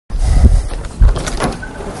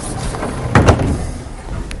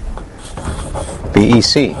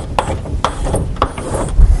BEC.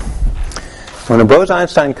 So in a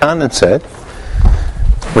Bose-Einstein condensate,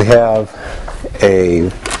 we have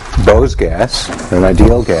a Bose gas, an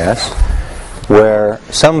ideal gas, where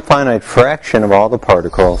some finite fraction of all the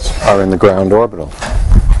particles are in the ground orbital.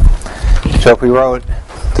 So if we wrote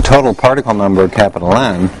the total particle number, capital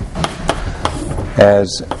N,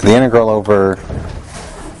 as the integral over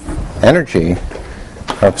energy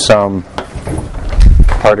of some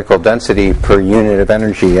particle density per unit of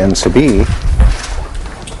energy, n sub e,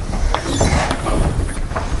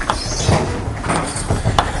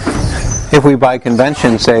 if we by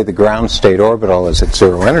convention say the ground state orbital is at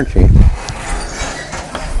zero energy,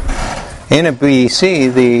 in a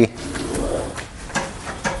BEC the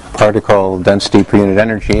particle density per unit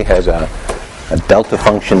energy has a delta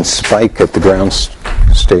function spike at the ground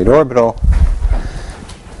state orbital,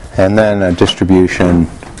 and then a distribution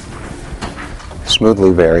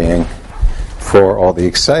smoothly varying for all the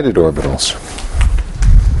excited orbitals.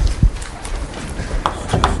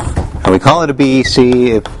 And we call it a BEC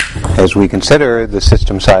if, as we consider the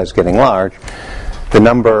system size getting large, the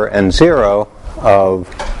number n0 of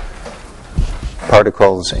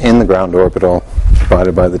particles in the ground orbital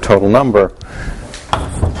divided by the total number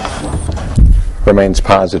remains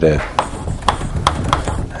positive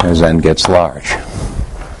as n gets large.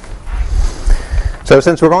 So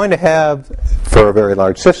since we're going to have, for a very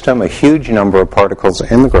large system, a huge number of particles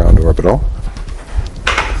in the ground orbital,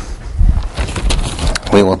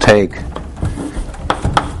 we will take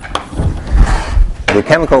the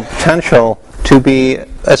chemical potential to be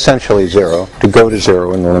essentially zero, to go to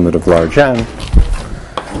zero in the limit of large n.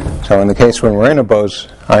 So in the case when we're in a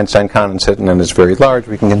Bose-Einstein condensate and n is very large,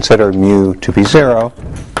 we can consider mu to be zero,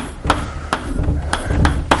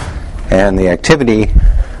 and the activity,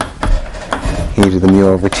 e to the mu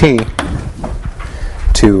over t,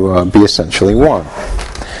 to be essentially 1.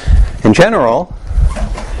 In general,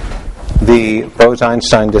 the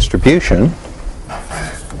Bose-Einstein distribution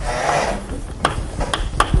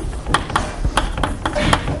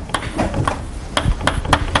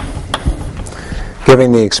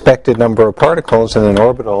giving the expected number of particles in an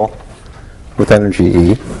orbital with energy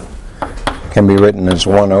E can be written as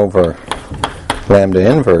 1 over lambda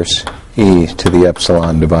inverse e to the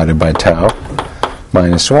epsilon divided by tau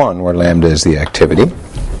minus 1, where lambda is the activity.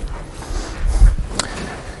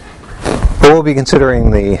 But we'll be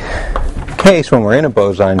considering the case when we're in a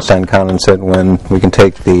Bose-Einstein condensate when we can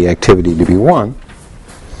take the activity to be 1.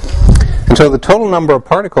 And so the total number of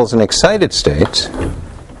particles in excited states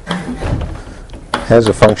as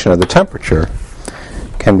a function of the temperature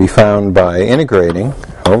can be found by integrating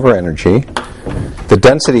over energy the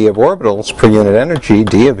density of orbitals per unit energy,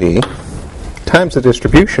 d of e, times the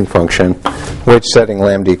distribution function, which, setting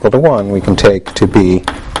lambda equal to 1, we can take to be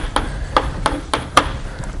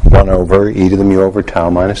 1 over e to the mu over tau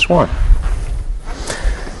minus 1.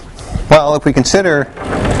 Well, if we consider,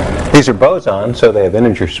 these are bosons, so they have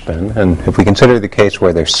integer spin, and if we consider the case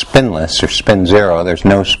where they're spinless or spin zero, there's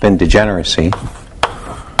no spin degeneracy,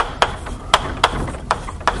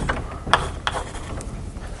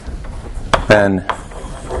 then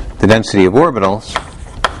the density of orbitals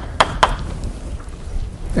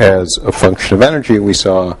as a function of energy we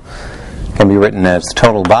saw can be written as the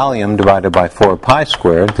total volume divided by 4 pi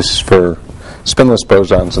squared. This is for spinless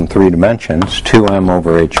bosons in 3 dimensions, 2m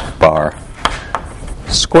over h bar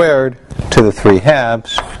squared to the 3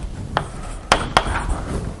 halves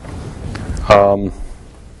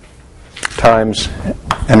times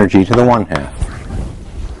energy to the 1 half.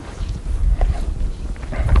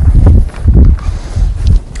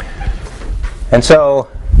 And so,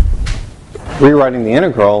 rewriting the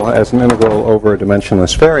integral as an integral over a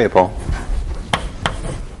dimensionless variable,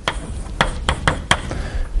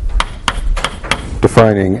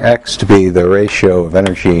 defining x to be the ratio of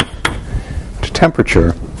energy to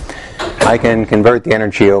temperature, I can convert the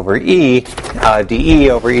energy over e, dE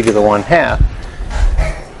over e to the 1 half,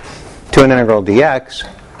 to an integral dx,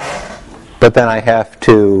 but then I have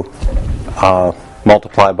to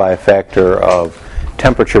multiply by a factor of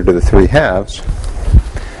temperature to the 3 halves.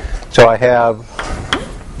 So I have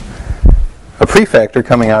a prefactor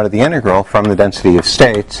coming out of the integral from the density of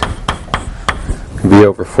states, v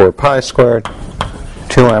over 4 pi squared,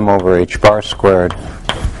 2m over h bar squared,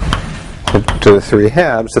 to the 3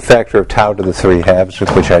 halves, the factor of tau to the 3 halves,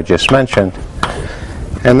 which I just mentioned,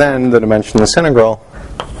 and then the dimensionless integral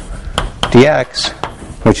dx,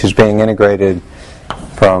 which is being integrated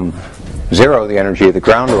from 0, the energy of the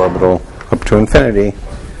ground orbital, up to infinity,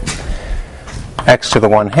 x to the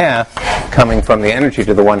 1 half, coming from the energy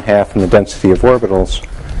to the 1 half and the density of orbitals,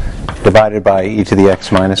 divided by e to the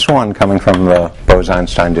x minus 1 coming from the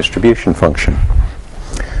Bose-Einstein distribution function.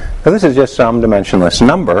 So this is just some dimensionless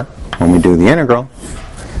number when we do the integral,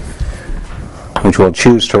 which we'll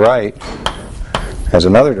choose to write as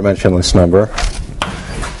another dimensionless number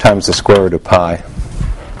times the square root of pi.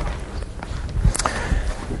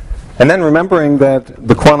 And then remembering that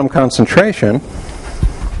the quantum concentration,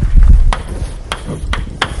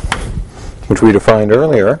 which we defined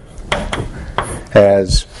earlier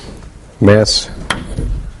as mass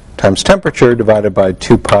times temperature divided by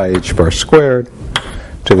 2 pi h bar squared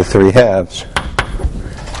to the 3/2,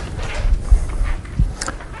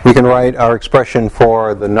 we can write our expression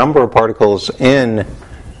for the number of particles in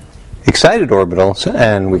excited orbitals,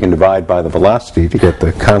 and we can divide by the velocity to get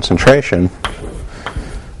the concentration.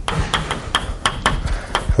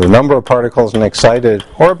 The number of particles in excited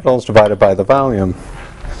orbitals divided by the volume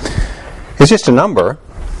is just a number,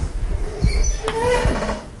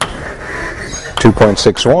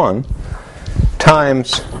 2.61,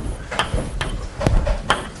 times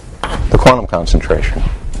the quantum concentration.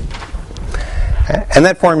 And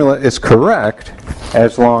that formula is correct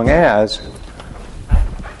as long as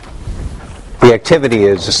the activity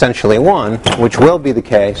is essentially 1, which will be the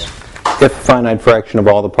case if a finite fraction of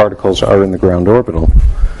all the particles are in the ground orbital.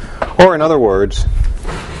 Or in other words,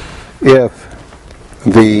 if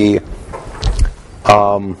the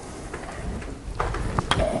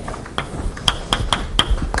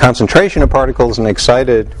concentration of particles in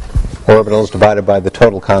excited orbitals divided by the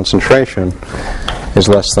total concentration is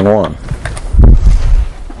less than 1.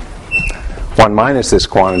 1 minus this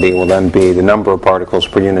quantity will then be the number of particles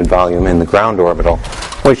per unit volume in the ground orbital,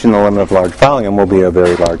 which in the limit of large volume will be a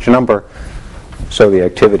very large number, so the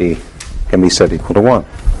activity can be set equal to 1.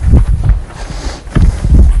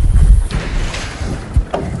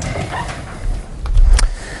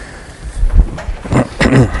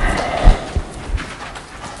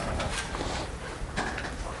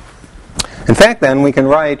 In fact, then, we can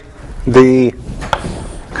write the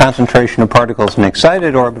concentration of particles in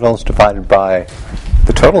excited orbitals divided by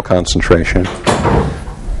the total concentration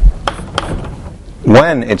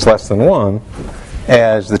when it's less than 1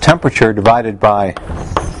 as the temperature divided by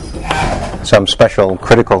some special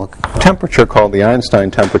critical temperature called the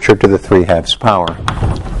Einstein temperature to the 3/2 power.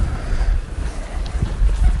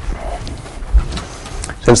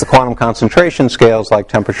 Since the quantum concentration scales like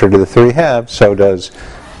temperature to the 3/2, so does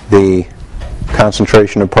the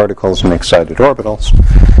concentration of particles in excited orbitals.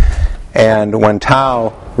 And when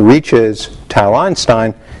tau reaches tau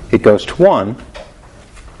Einstein, it goes to 1,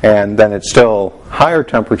 and then at still higher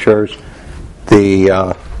temperatures,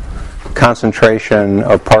 the concentration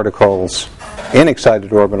of particles in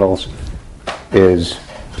excited orbitals is,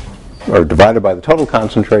 or divided by the total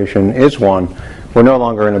concentration, is 1. We're no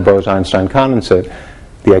longer in a Bose-Einstein condensate.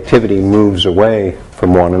 The activity moves away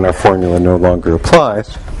from 1, and our formula no longer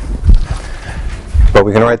applies. But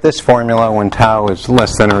we can write this formula when tau is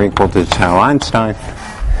less than or equal to tau Einstein.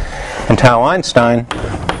 And tau Einstein,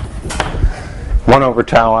 1 over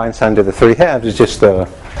tau Einstein to the 3/2, is just the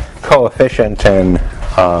coefficient in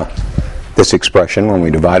this expression when we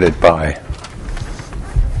divide it by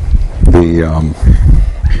the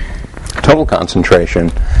total concentration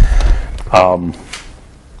of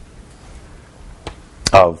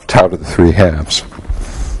tau to the 3/2.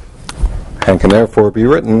 And can therefore be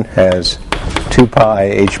written as 2 pi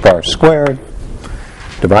h bar squared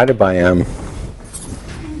divided by m,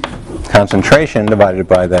 concentration divided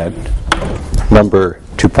by that number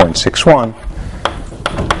 2.61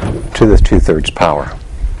 to the 2/3 power.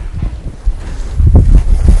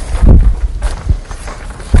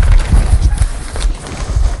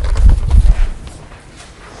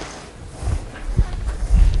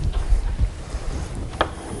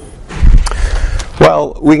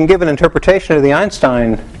 Well, we can give an interpretation of the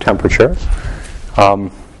Einstein temperature,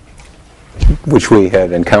 which we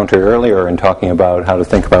had encountered earlier in talking about how to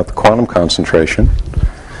think about the quantum concentration.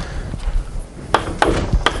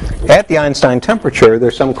 At the Einstein temperature,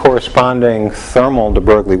 there's some corresponding thermal de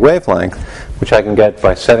Broglie wavelength, which I can get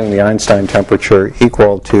by setting the Einstein temperature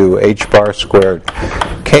equal to h bar squared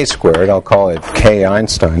k squared. I'll call it k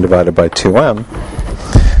Einstein divided by 2m.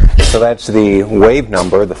 So that's the wave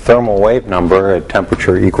number, the thermal wave number at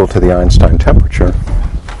temperature equal to the Einstein temperature.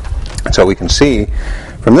 So we can see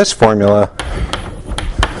from this formula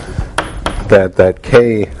that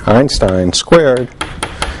k Einstein squared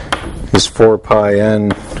is 4 pi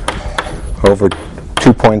n over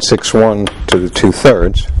 2.61 to the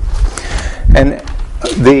 2/3. And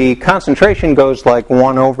the concentration goes like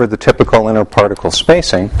 1 over the typical interparticle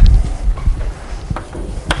spacing.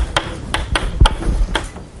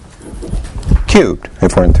 cubed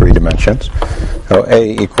if we're in 3 dimensions. So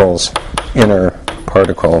A equals inner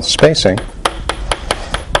particle spacing.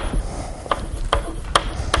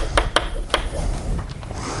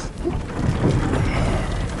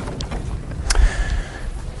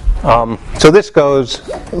 So this goes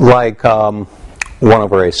like 1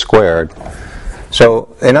 over a squared.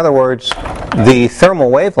 So in other words, the thermal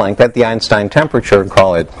wavelength at the Einstein temperature,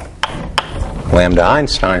 call it lambda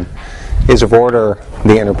Einstein, is of order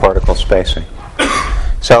the inner particle spacing.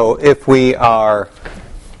 So if we are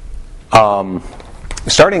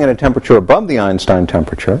starting at a temperature above the Einstein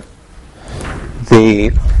temperature, the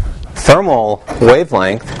thermal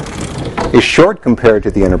wavelength is short compared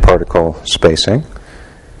to the inner particle spacing.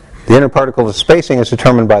 The inner particle spacing is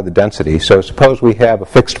determined by the density. So suppose we have a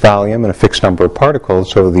fixed volume and a fixed number of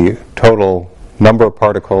particles, so the total number of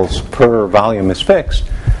particles per volume is fixed.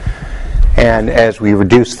 And as we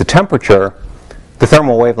reduce the temperature, the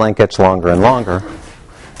thermal wavelength gets longer and longer.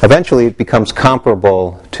 Eventually it becomes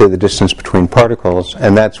comparable to the distance between particles,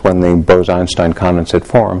 and that's when the Bose-Einstein condensate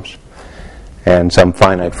forms, and some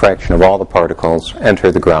finite fraction of all the particles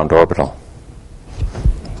enter the ground orbital.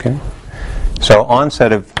 Okay? So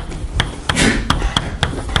onset of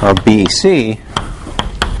BEC,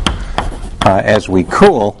 as we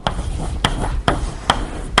cool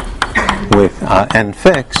with N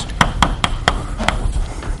fixed,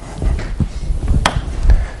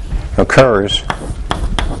 occurs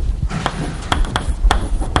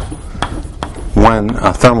when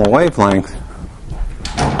a thermal wavelength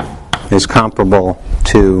is comparable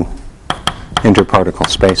to interparticle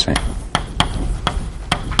spacing.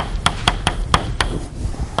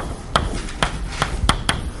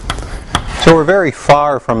 So we're very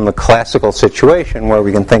far from the classical situation where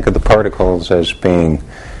we can think of the particles as being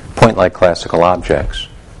point-like classical objects.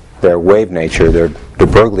 Their wave nature, their de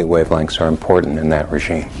Broglie wavelengths are important in that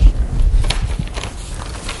regime.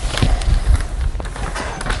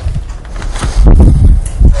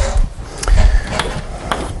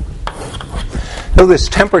 So this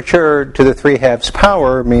temperature to the 3/2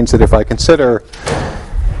 power means that if I consider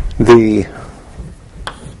the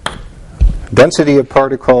density of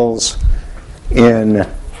particles in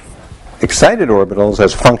excited orbitals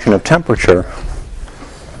as a function of temperature,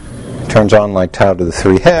 it turns on like tau to the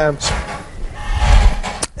 3/2,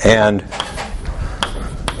 and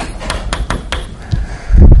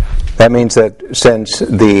that means that since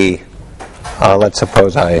the let's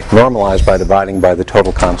suppose I normalize by dividing by the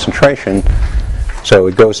total concentration, so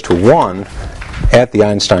it goes to 1 at the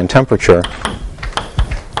Einstein temperature.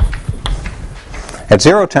 At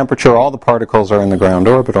 0 temperature, all the particles are in the ground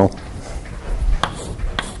orbital.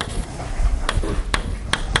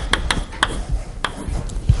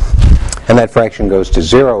 And that fraction goes to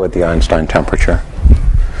 0 at the Einstein temperature.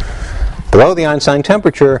 Below the Einstein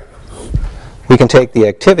temperature, we can take the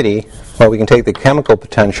activity, we can take the chemical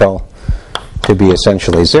potential to be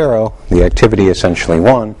essentially 0, the activity essentially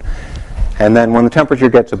 1, and then when the temperature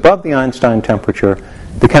gets above the Einstein temperature,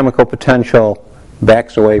 the chemical potential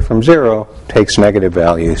backs away from 0, takes negative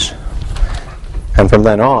values. And from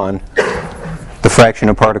then on, the fraction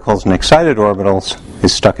of particles in excited orbitals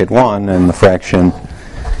is stuck at 1, and the fraction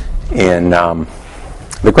in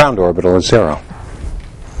the ground orbital is 0.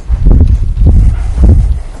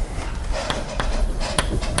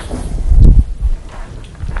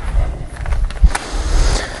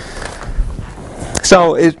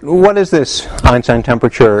 So what is this Einstein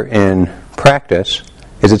temperature in practice?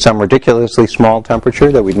 Is it some ridiculously small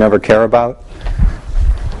temperature that we'd never care about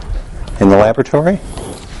in the laboratory?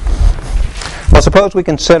 Well, suppose we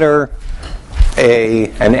consider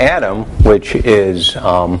an atom which is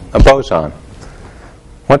a boson.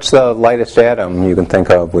 What's the lightest atom you can think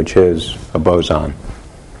of which is a boson?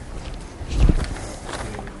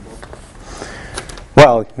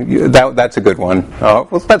 Well, that's a good one. Well,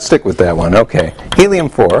 let's stick with that one. Okay.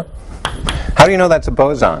 Helium-4. How do you know that's a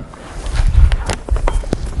boson?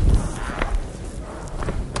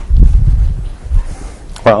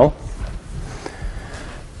 Well,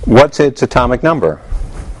 what's its atomic number?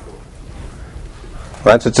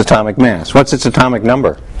 Well, that's its atomic mass. What's its atomic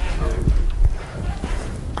number?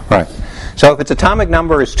 Right. So if its atomic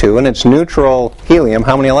number is 2 and it's neutral helium,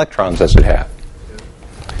 how many electrons does it have?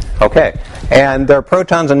 Okay. And there are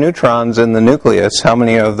protons and neutrons in the nucleus. How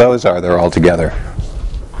many of those are there altogether?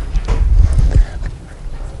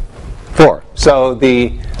 4. So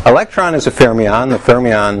the electron is a fermion. The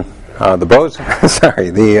fermion, the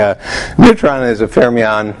neutron is a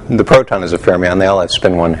fermion. The proton is a fermion. They all have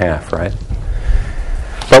spin 1/2, right?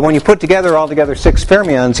 But when you put together altogether 6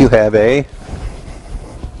 fermions, you have a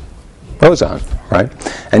boson, right?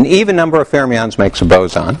 An even number of fermions makes a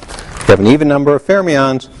boson. have an even number of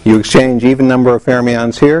fermions, you exchange even number of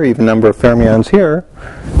fermions here, even number of fermions here,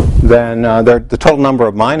 then the total number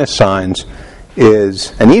of minus signs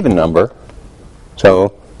is an even number,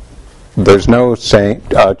 so there's no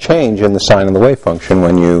change in the sign of the wave function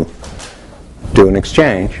when you do an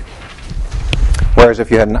exchange. Whereas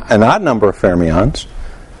if you had an odd number of fermions,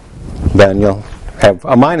 then you'll have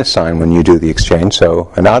a minus sign when you do the exchange.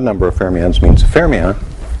 So an odd number of fermions means a fermion.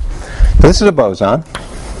 So this is a boson.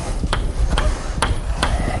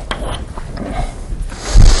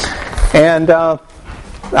 And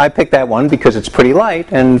I picked that one because it's pretty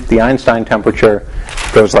light, and the Einstein temperature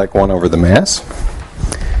goes like 1 over the mass.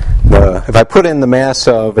 If I put in the mass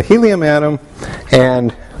of a helium atom,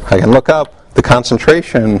 and I can look up the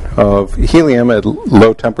concentration of helium at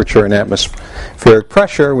low temperature and atmospheric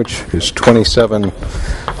pressure, which is 27.6.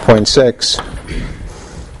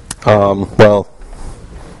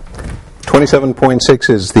 27.6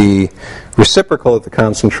 is the reciprocal of the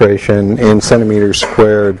concentration in centimeters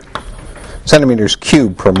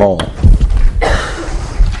cubed per mole. So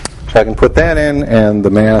I can put that in, and the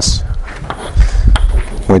mass,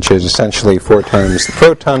 which is essentially 4 times the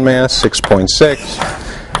proton mass,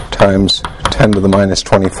 6.6 times 10 to the minus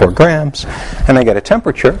 24 grams, and I get a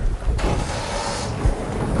temperature.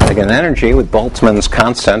 I get an energy. With Boltzmann's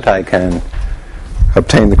constant, I can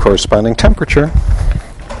obtain the corresponding temperature,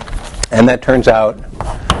 and that turns out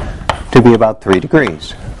to be about 3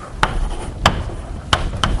 degrees.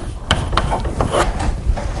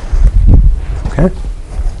 Okay.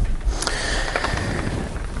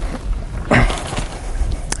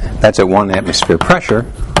 That's at 1 atmosphere pressure,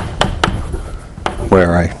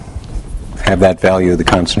 where I have that value of the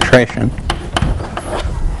concentration.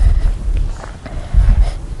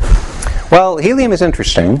 Well, helium is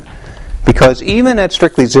interesting because even at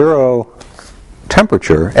strictly 0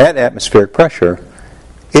 temperature, at atmospheric pressure,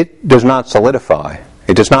 it does not solidify.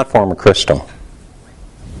 It does not form a crystal.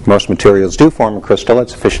 Most materials do form a crystal at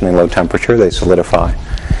sufficiently low temperature. They solidify.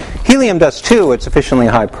 Helium does too at sufficiently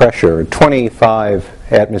high pressure, 25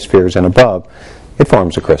 atmospheres and above. It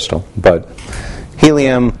forms a crystal. But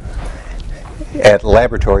helium at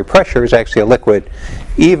laboratory pressure is actually a liquid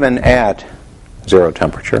even at 0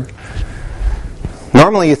 temperature.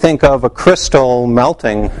 Normally you think of a crystal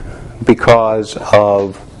melting because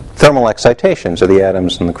of thermal excitations of the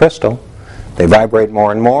atoms in the crystal. They vibrate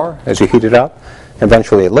more and more as you heat it up.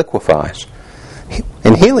 Eventually it liquefies.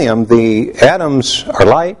 In helium, the atoms are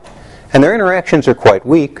light, and their interactions are quite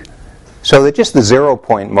weak, so that just the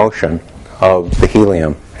 0-point motion of the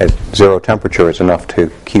helium at 0 temperature is enough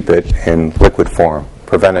to keep it in liquid form,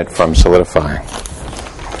 prevent it from solidifying.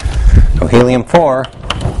 So helium-4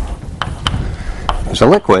 is a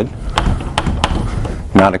liquid,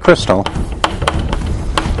 not a crystal.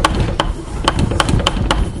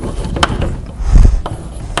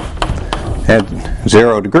 At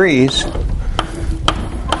 0 degrees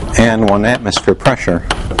and 1 atmosphere pressure.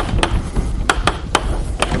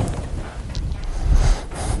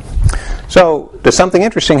 So, does something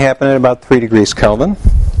interesting happen at about 3 degrees Kelvin?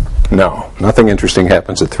 No, nothing interesting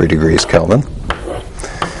happens at 3 degrees Kelvin.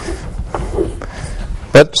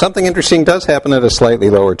 But something interesting does happen at a slightly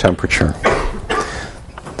lower temperature.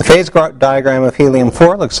 The phase diagram of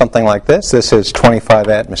helium-4 looks something like this. This is 25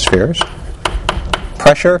 atmospheres.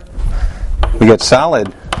 Pressure. We get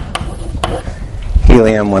solid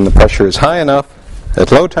helium when the pressure is high enough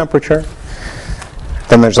at low temperature.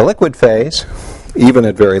 Then there's a liquid phase, even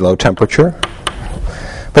at very low temperature.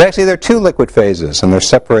 But actually there are 2 liquid phases, and they're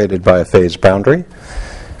separated by a phase boundary.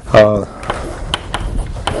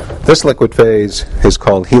 This liquid phase is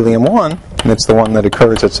called helium-1, and it's the one that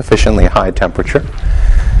occurs at sufficiently high temperature.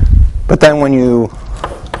 But then when you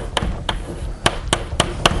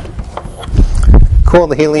cool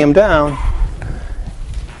the helium down,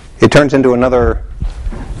 it turns into another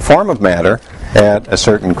form of matter at a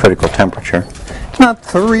certain critical temperature. It's not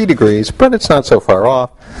 3 degrees, but it's not so far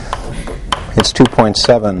off. It's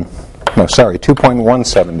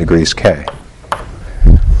 2.17 degrees K.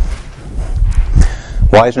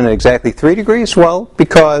 Why isn't it exactly 3 degrees? Well,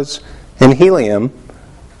 because in helium,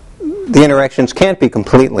 the interactions can't be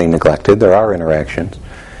completely neglected. There are interactions.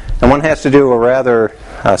 And one has to do a rather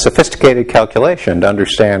sophisticated calculation to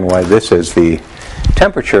understand why this is the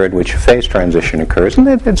temperature at which a phase transition occurs, and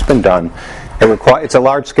it's been done. It's a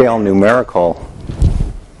large-scale numerical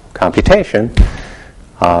computation,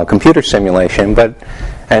 computer simulation,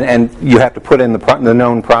 and you have to put in the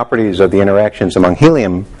known properties of the interactions among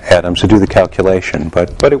helium atoms to do the calculation,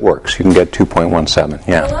 but it works. You can get 2.17.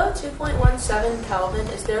 Yeah. Below 2.17 Kelvin,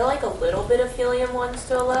 is there like a little bit of helium-1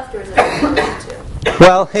 still left, or is it helium-2?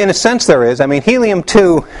 Well, in a sense there is. I mean,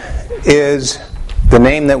 helium-2 is the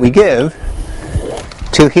name that we give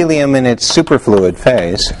to helium in its superfluid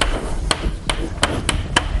phase.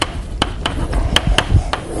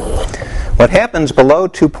 What happens below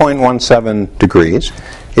 2.17 degrees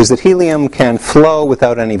is that helium can flow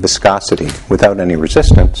without any viscosity, without any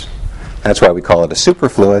resistance. That's why we call it a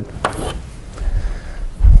superfluid.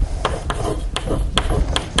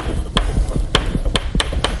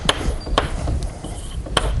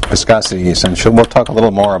 Viscosity, essentially. We'll talk a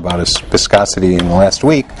little more about viscosity in the last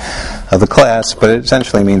week of the class, but it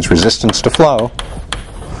essentially means resistance to flow.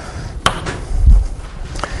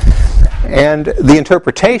 And the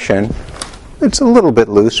interpretation, it's a little bit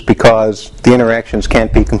loose because the interactions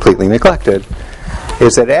can't be completely neglected,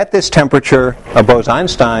 is that at this temperature, a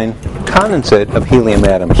Bose-Einstein condensate of helium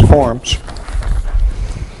atoms forms.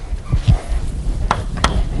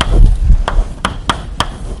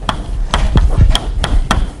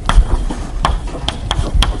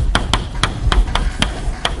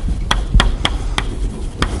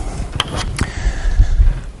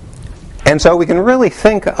 And so we can really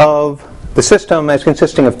think of the system as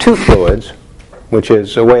consisting of two fluids, which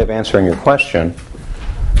is a way of answering your question.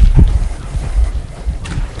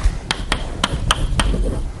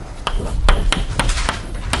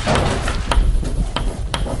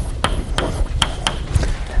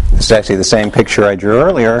 This is actually the same picture I drew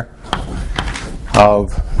earlier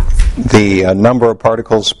of the number of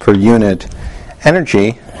particles per unit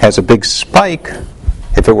energy has a big spike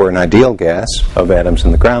if it were an ideal gas of atoms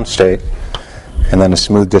in the ground state, and then a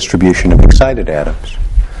smooth distribution of excited atoms.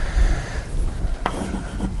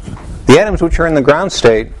 The atoms which are in the ground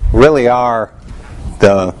state really are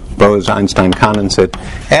the Bose-Einstein condensate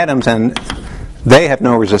atoms, and they have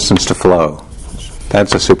no resistance to flow.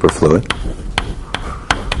 That's a superfluid.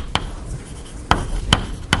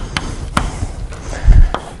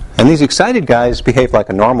 And these excited guys behave like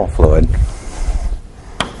a normal fluid.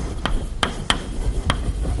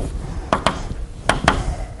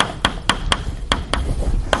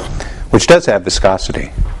 Which does have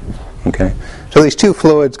viscosity. Okay? So these two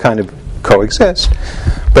fluids kind of coexist.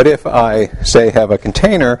 But if I, say, have a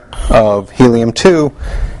container of helium-2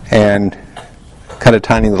 and cut a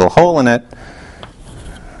tiny little hole in it,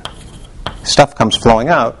 stuff comes flowing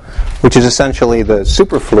out, which is essentially the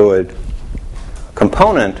superfluid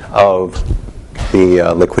component of the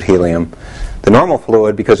liquid helium. The normal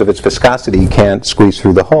fluid, because of its viscosity, can't squeeze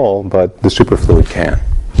through the hole, but the superfluid can.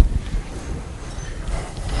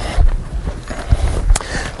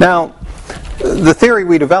 Now, the theory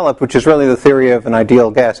we developed, which is really the theory of an ideal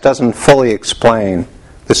gas, doesn't fully explain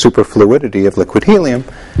the superfluidity of liquid helium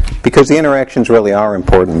because the interactions really are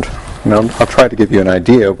important. And I'll try to give you an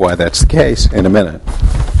idea of why that's the case in a minute.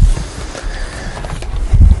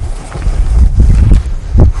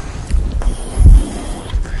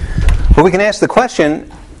 Well, we can ask the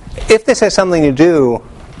question, if this has something to do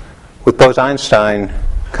with Bose-Einstein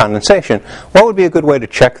condensation, what would be a good way to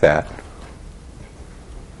check that?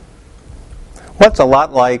 What's a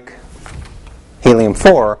lot like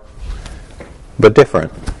helium-4, but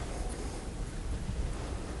different?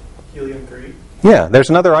 Helium-3? Yeah, there's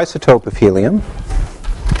another isotope of helium.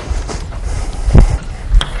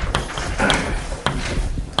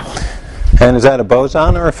 And is that a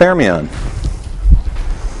boson or a fermion?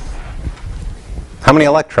 How many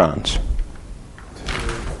electrons?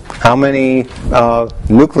 How many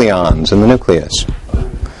nucleons in the nucleus?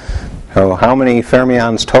 So how many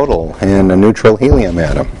fermions total in a neutral helium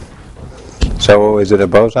atom? So is it a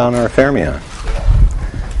boson or a fermion?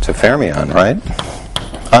 It's a fermion, right?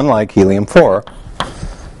 Unlike helium-4.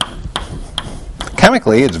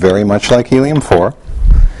 Chemically, it's very much like helium-4.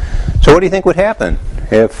 So what do you think would happen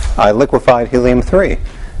if I liquefied helium-3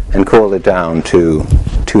 and cooled it down to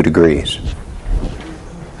 2 degrees?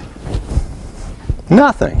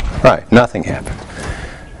 Nothing. Right, nothing happened.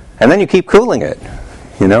 And then you keep cooling it,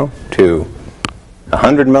 to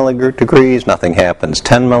 100 milligrees, nothing happens.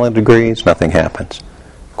 10 milligrees, nothing happens.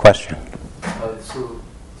 Question? So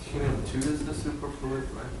helium-2 is the superfluid,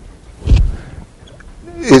 right?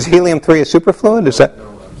 Is helium-3 a superfluid? Is that? No,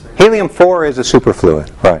 I'm saying Helium-4 is a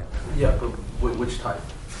superfluid, right. Yeah, but which type?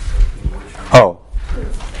 Oh.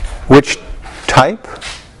 Which type?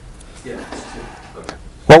 Yeah. Okay.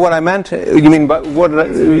 Well, what I meant, you mean, but what did I...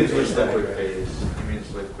 Which liquid phase? You mean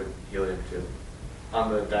it's liquid helium-2? On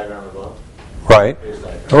the diagram above? Right.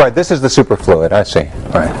 Right, this is the superfluid, I see.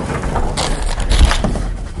 Right.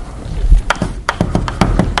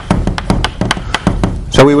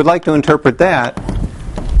 So we would like to interpret that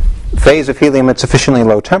phase of helium at sufficiently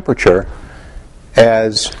low temperature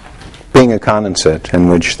as being a condensate in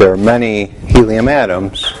which there are many helium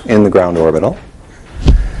atoms in the ground orbital.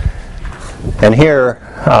 And here,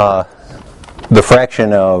 the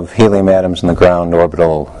fraction of helium atoms in the ground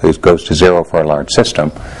orbital goes to 0 for a large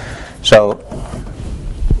system. So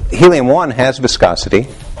helium-1 has viscosity.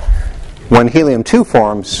 When helium-2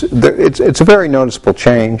 forms, it's a very noticeable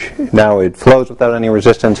change. Now it flows without any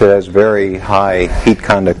resistance. It has very high heat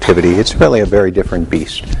conductivity. It's really a very different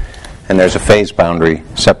beast. And there's a phase boundary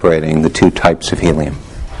separating the two types of helium.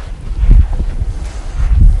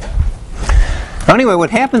 Anyway, what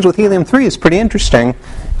happens with helium-3 is pretty interesting.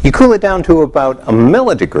 You cool it down to about a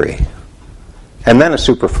millidegree, and then a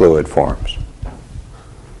superfluid forms.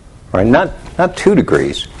 Right? Not 2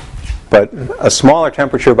 degrees, but a smaller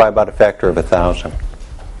temperature by about a factor of 1,000.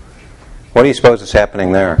 What do you suppose is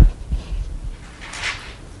happening there?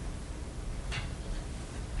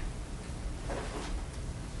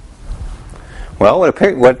 Well,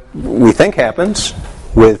 what we think happens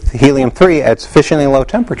with helium-3 at sufficiently low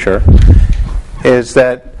temperature is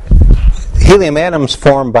that helium atoms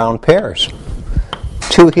form bound pairs.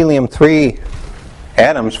 2 helium-3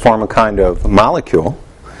 atoms form a kind of molecule,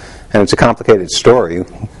 and it's a complicated story,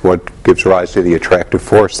 what gives rise to the attractive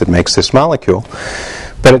force that makes this molecule.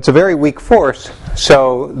 But it's a very weak force,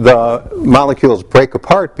 so the molecules break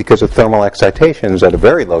apart because of thermal excitations at a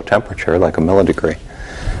very low temperature, like a millidegree.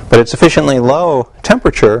 But at sufficiently low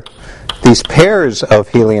temperature, these pairs of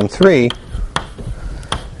helium-3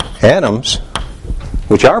 atoms,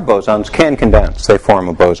 which are bosons, can condense. They form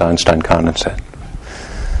a Bose-Einstein condensate.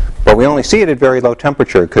 But we only see it at very low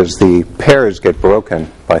temperature because the pairs get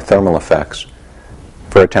broken by thermal effects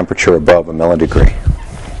for a temperature above a millidegree.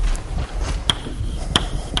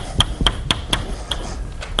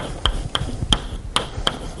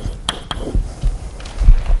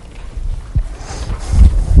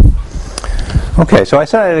 Okay, so I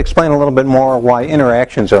said I'd explain a little bit more why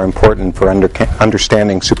interactions are important for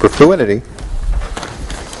understanding superfluidity.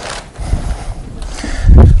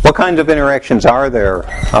 What kinds of interactions are there?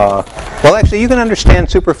 Well, actually, you can understand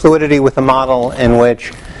superfluidity with a model in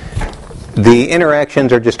which the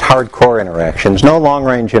interactions are just hardcore interactions, no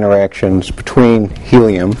long-range interactions between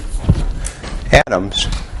helium atoms.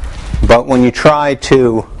 But when you try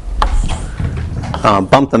to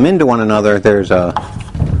bump them into one another, there's a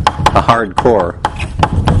hard core.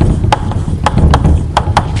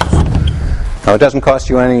 Now, it doesn't cost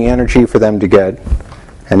you any energy for them to get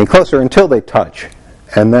any closer until they touch.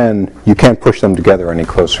 And then you can't push them together any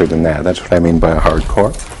closer than that. That's what I mean by a hard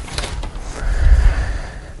core.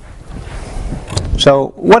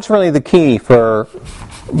 So what's really the key for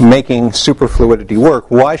making superfluidity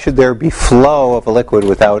work? Why should there be flow of a liquid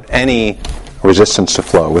without any resistance to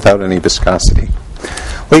flow, without any viscosity?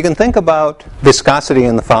 Well, you can think about viscosity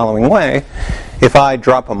in the following way. If I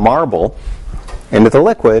drop a marble into the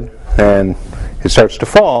liquid and it starts to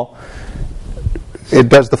fall,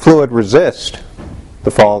 does the fluid resist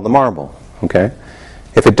the fall of the marble? Okay?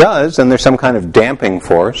 If it does, then there's some kind of damping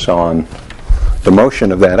force on the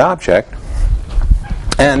motion of that object.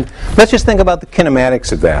 And let's just think about the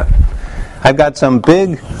kinematics of that. I've got some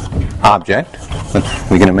big object.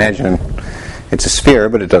 We can imagine it's a sphere,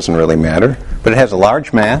 but it doesn't really matter. But it has a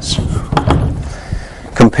large mass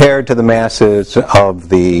compared to the masses of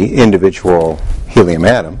the individual helium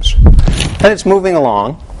atoms. And it's moving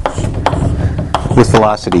along with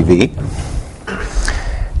velocity v.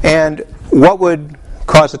 And what would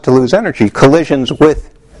cause it to lose energy? Collisions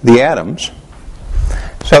with the atoms.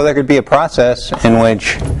 So there could be a process in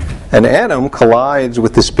which an atom collides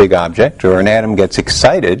with this big object, or an atom gets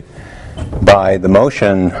excited by the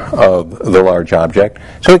motion of the large object.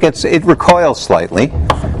 So it recoils slightly.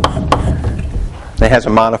 It has a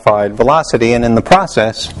modified velocity, and in the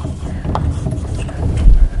process,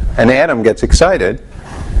 an atom gets excited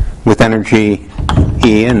with energy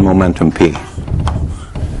E and momentum P.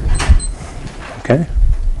 Okay?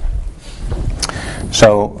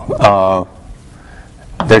 So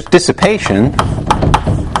there's dissipation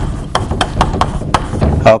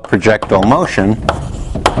of projectile motion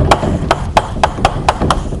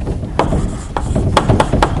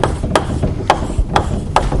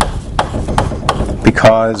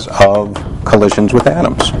because of collisions with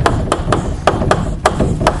atoms.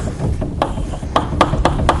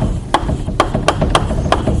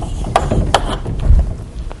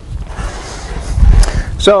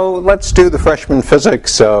 So let's do the freshman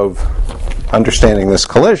physics of understanding this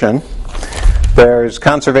collision. There's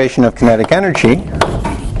conservation of kinetic energy.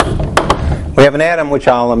 We have an atom which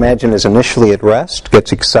I'll imagine is initially at rest,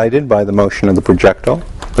 gets excited by the motion of the projectile.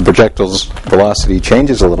 The projectile's velocity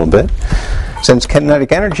changes a little bit. Since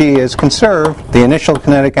kinetic energy is conserved, the initial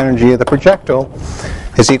kinetic energy of the projectile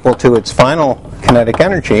is equal to its final kinetic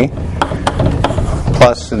energy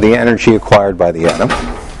plus the energy acquired by the atom.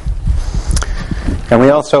 And we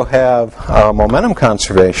also have momentum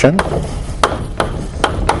conservation.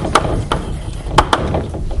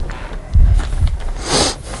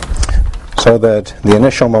 So that the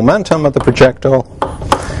initial momentum of the projectile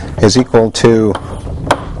is equal to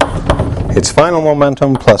its final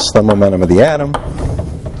momentum plus the momentum of the atom.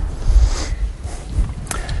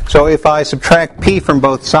 So if I subtract p from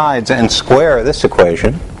both sides and square this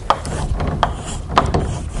equation,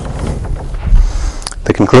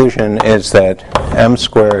 the conclusion is that m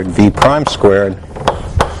squared v prime squared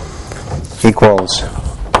equals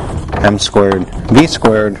m squared v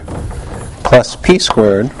squared plus p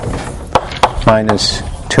squared minus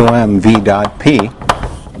 2m v dot p.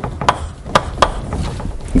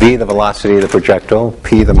 V, the velocity of the projectile,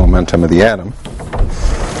 p, the momentum of the atom.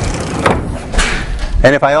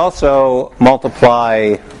 And if I also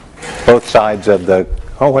multiply both sides of the...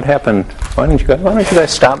 Oh, what happened? Why don't you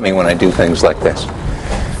guys stop me when I do things like this?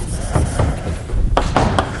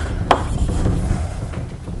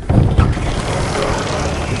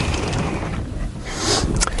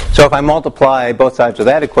 So if I multiply both sides of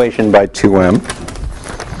that equation by 2m,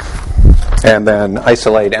 and then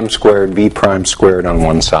isolate m squared v prime squared on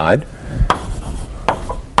one side,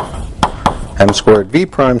 m squared v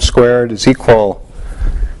prime squared is equal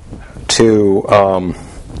to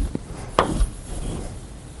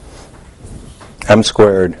m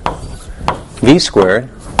squared v squared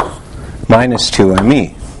minus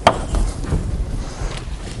 2me.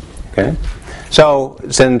 Okay? So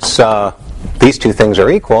since these two things are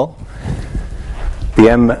equal, the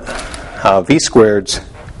m v squareds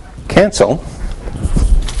cancel,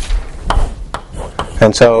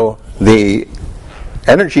 and so the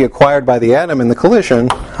energy acquired by the atom in the collision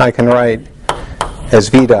I can write as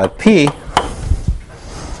v dot p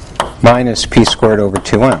minus p squared over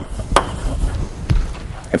 2m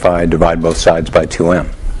if I divide both sides by 2m.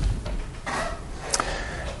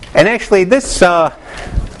 And actually this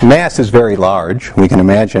mass is very large. We can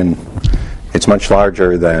imagine it's much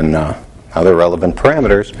larger than other relevant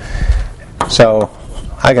parameters. So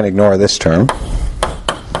I can ignore this term.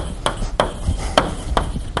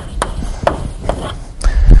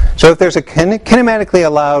 So if there's a kinematically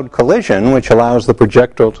allowed collision, which allows the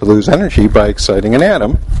projectile to lose energy by exciting an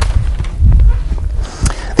atom,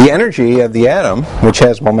 the energy of the atom, which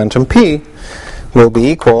has momentum p, will be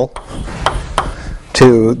equal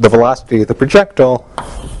to the velocity of the projectile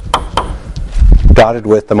dotted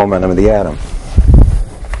with the momentum of the atom.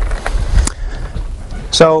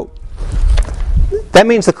 So that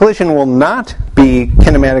means the collision will not be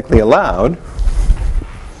kinematically allowed,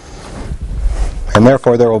 and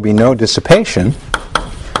therefore there will be no dissipation.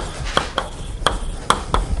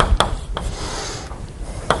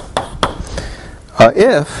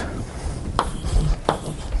 If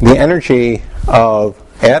the energy of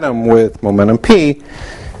atom with momentum p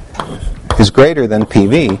is greater than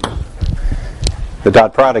pv, the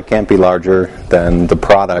dot product can't be larger than the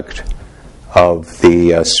product of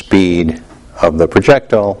the speed of the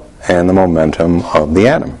projectile and the momentum of the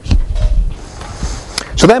atom.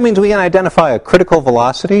 So that means we can identify a critical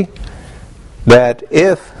velocity that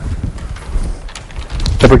if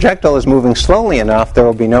the projectile is moving slowly enough, there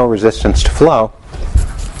will be no resistance to flow.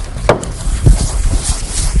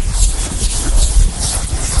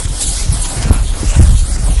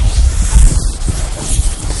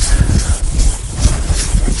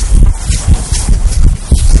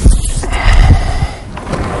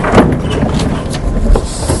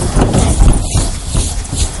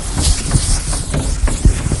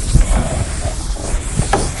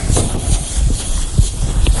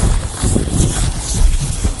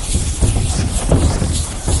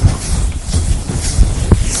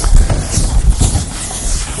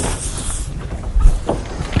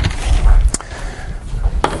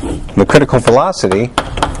 The critical velocity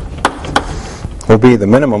will be the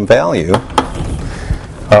minimum value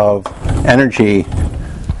of energy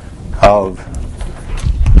of,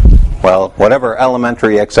 well, whatever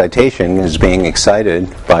elementary excitation is being excited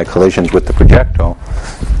by collisions with the projectile,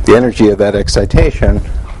 the energy of that excitation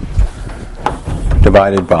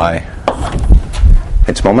divided by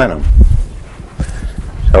its momentum.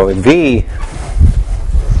 So if V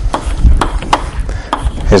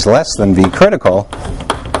is less than V critical,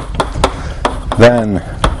 then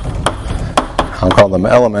I'll call them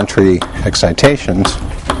elementary excitations.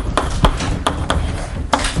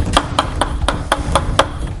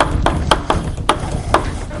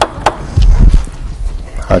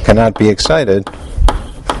 Cannot be excited.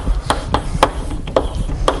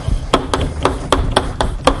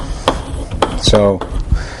 So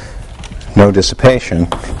no dissipation.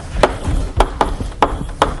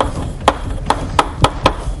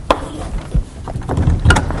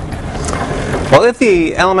 Well, if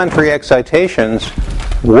the elementary excitations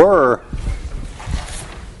were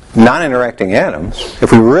non-interacting atoms,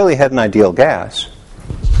 if we really had an ideal gas,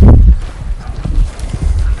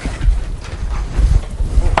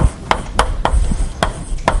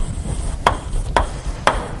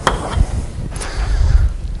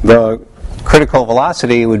 the critical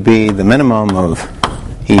velocity would be the minimum of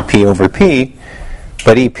EP over P,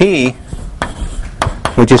 but EP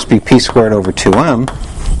would just be P squared over 2m.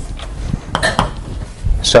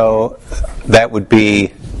 So that would be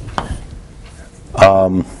P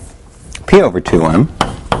over 2m.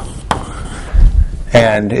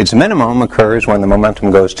 And its minimum occurs when the momentum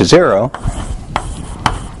goes to 0.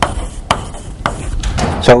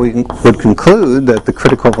 So we would conclude that the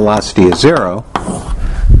critical velocity is 0.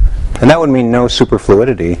 And that would mean no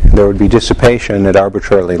superfluidity. There would be dissipation at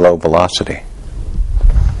arbitrarily low velocity.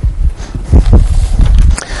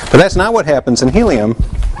 But that's not what happens in helium.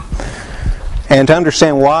 And to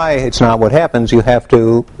understand why it's not what happens, you have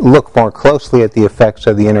to look more closely at the effects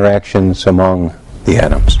of the interactions among the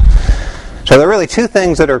atoms. So there are really two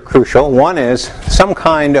things that are crucial. One is some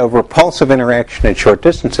kind of repulsive interaction at short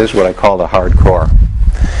distances, what I call the hard core.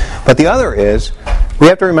 But the other is we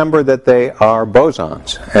have to remember that they are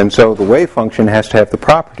bosons. And so the wave function has to have the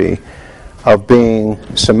property of being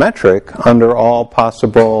symmetric under all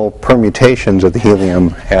possible permutations of the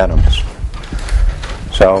helium atoms.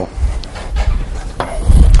 So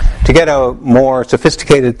to get a more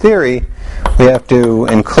sophisticated theory, we have to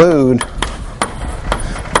include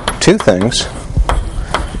two things: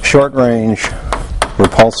 short-range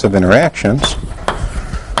repulsive interactions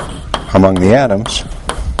among the atoms,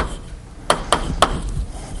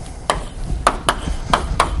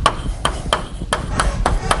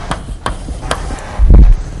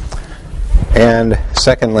 and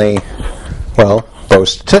secondly, well,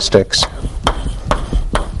 Bose statistics,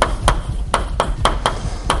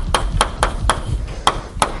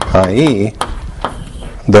 i.e.,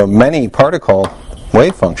 the many particle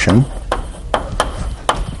wave function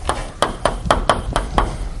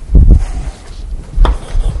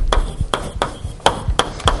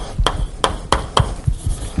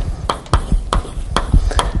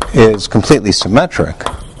is completely symmetric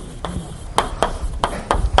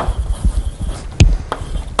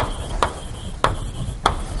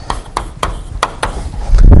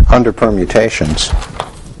under permutations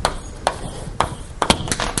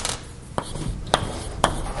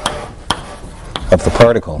of the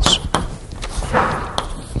particles.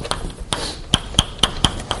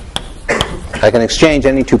 I can exchange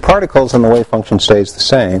any two particles and the wave function stays the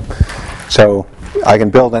same. So I can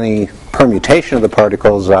build any permutation of the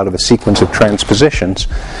particles out of a sequence of transpositions.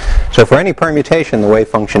 So for any permutation, the wave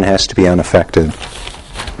function has to be unaffected.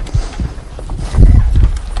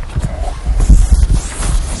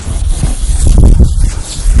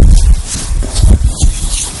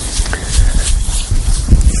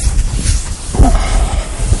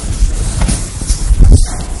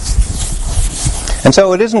 And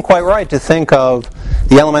so it isn't quite right to think of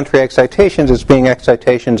the elementary excitations as being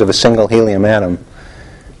excitations of a single helium atom,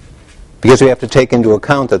 because we have to take into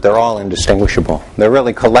account that they're all indistinguishable. They're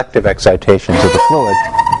really collective excitations of the fluid.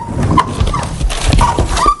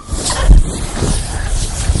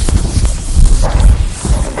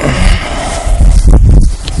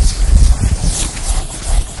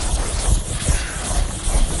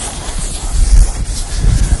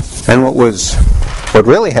 And what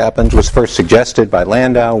really happened was first suggested by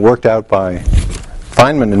Landau, worked out by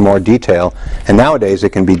Feynman in more detail, and nowadays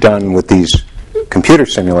it can be done with these computer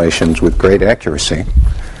simulations with great accuracy.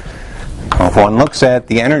 If one looks at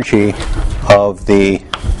the energy of the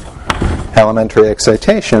elementary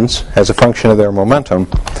excitations as a function of their momentum,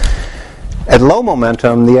 at low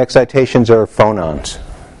momentum the excitations are phonons.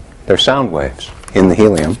 They're sound waves in the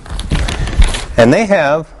helium. And they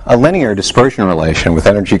have a linear dispersion relation with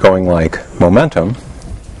energy going like momentum.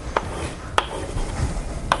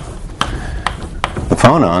 The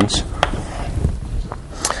phonons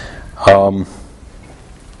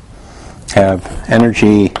have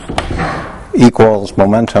energy equals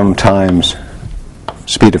momentum times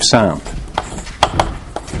speed of sound.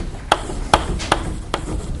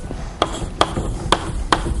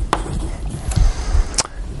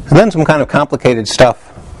 And then some kind of complicated stuff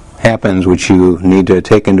happens which you need to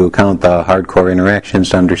take into account the hardcore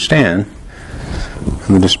interactions to understand.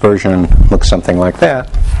 And the dispersion looks something like that.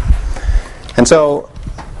 And so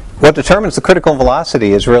what determines the critical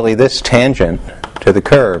velocity is really this tangent to the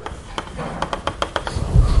curve,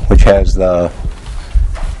 which has the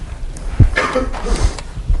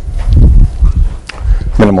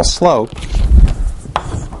minimal slope.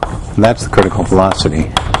 And that's the critical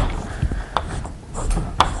velocity.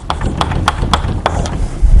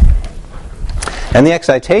 And the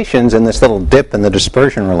excitations in this little dip in the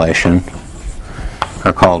dispersion relation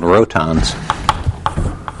are called rotons.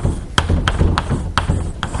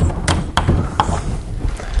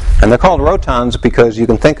 And they're called rotons because you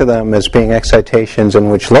can think of them as being excitations in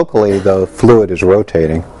which locally the fluid is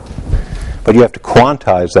rotating. But you have to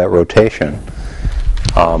quantize that rotation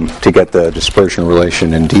to get the dispersion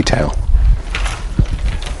relation in detail.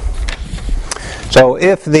 So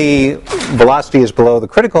if the velocity is below the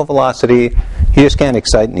critical velocity, you just can't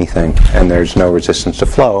excite anything, and there's no resistance to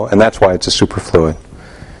flow, and that's why it's a superfluid.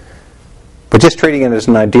 But just treating it as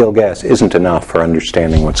an ideal gas isn't enough for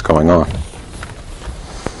understanding what's going on.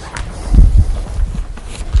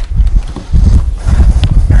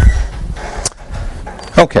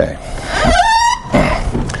 Okay.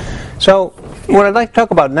 So what I'd like to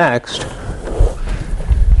talk about next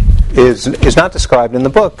is not described in the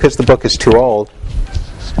book because the book is too old,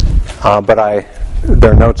 but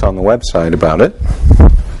there are notes on the website about it.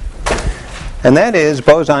 And that is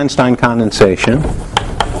Bose-Einstein condensation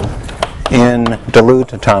in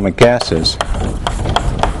dilute atomic gases.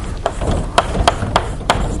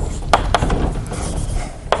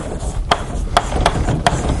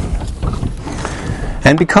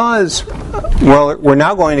 And because, well, we're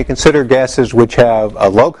now going to consider gases which have a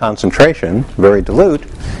low concentration, very dilute,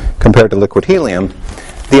 compared to liquid helium,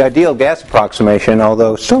 the ideal gas approximation,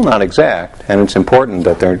 although still not exact, and it's important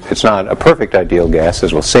that it's not a perfect ideal gas,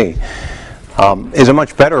 as we'll see, is a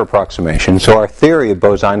much better approximation. So our theory of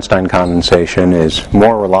Bose-Einstein condensation is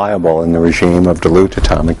more reliable in the regime of dilute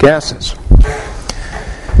atomic gases.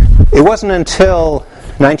 It wasn't until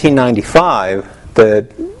 1995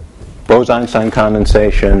 that Bose-Einstein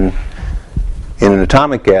condensation in an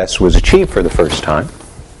atomic gas was achieved for the first time.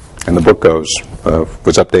 And the book was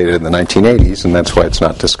updated in the 1980s, and that's why it's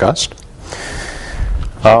not discussed.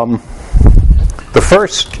 The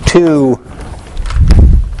first two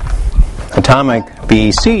atomic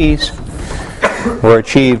BECs were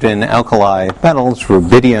achieved in alkali metals,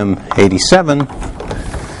 rubidium-87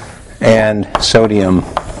 and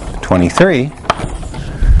sodium-23.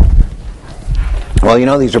 Well, you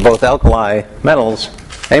know these are both alkali metals.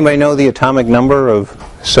 Anybody know the atomic number of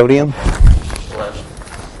sodium? 11.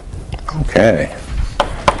 Okay.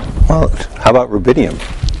 Well, how about rubidium?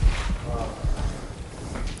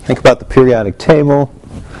 Think about the periodic table.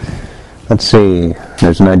 Let's see.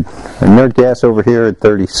 There's an inert gas over here at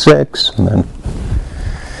 36, and then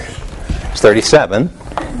it's 37.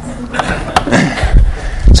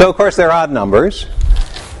 So, of course, they're odd numbers,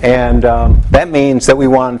 and that means that we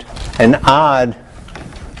want an odd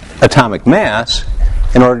atomic mass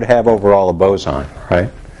in order to have overall a boson, right?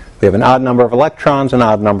 We have an odd number of electrons, an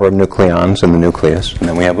odd number of nucleons in the nucleus, and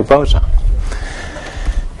then we have a boson.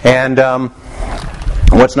 And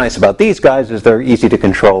what's nice about these guys is they're easy to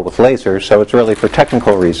control with lasers, so it's really for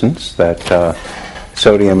technical reasons that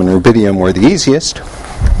sodium and rubidium were the easiest.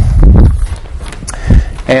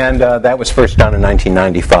 And that was first done in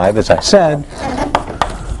 1995, as I said.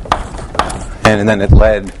 And then it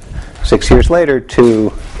led 6 years later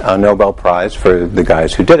to a Nobel Prize for the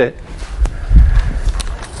guys who did it.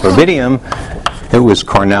 Rubidium, it was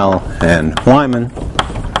Cornell and Wyman.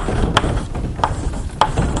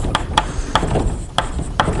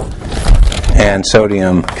 And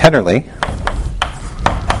sodium, Ketterle.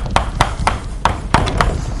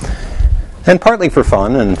 And partly for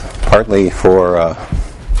fun and partly for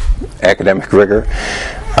academic rigor,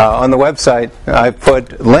 on the website I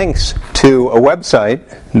put links to a website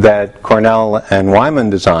that Cornell and Wyman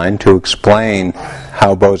designed to explain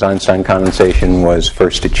how Bose-Einstein condensation was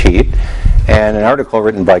first achieved, and an article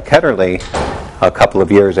written by Ketterle a couple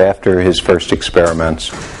of years after his first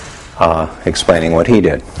experiments explaining what he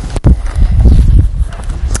did.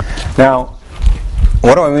 Now,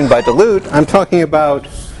 what do I mean by dilute? I'm talking about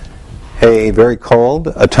a very cold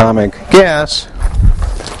atomic gas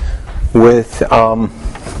with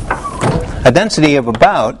a density of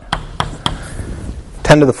about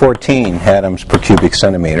 10 to the 14 atoms per cubic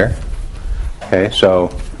centimeter. Okay, so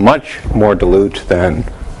much more dilute than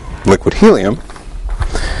liquid helium.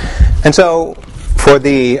 And so for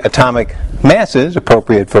the atomic masses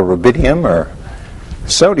appropriate for rubidium or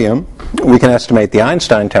sodium, we can estimate the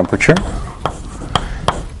Einstein temperature.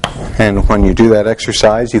 And when you do that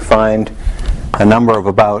exercise, you find a number of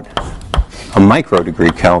about a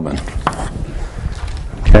microdegree Kelvin.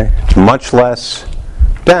 Okay, it's much less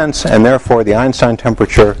dense, and therefore the Einstein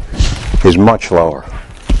temperature is much lower.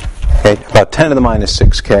 Okay, about 10 to the minus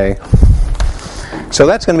 6 K. So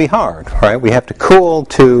that's going to be hard, right? We have to cool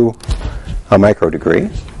to a microdegree.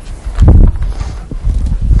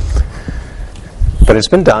 But it's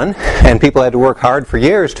been done, and people had to work hard for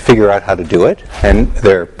years to figure out how to do it, and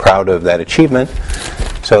they're proud of that achievement.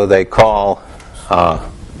 So they call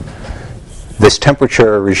this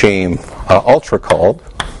temperature regime ultra-cold.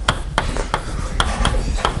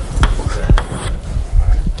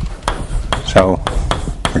 So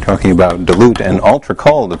we're talking about dilute and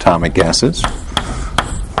ultra-cold atomic gases.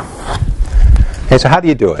 Okay, so how do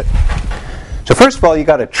you do it? So first of all, you've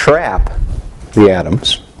got to trap the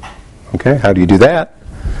atoms. Okay, how do you do that?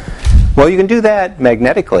 Well, you can do that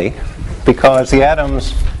magnetically because the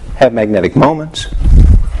atoms have magnetic moments.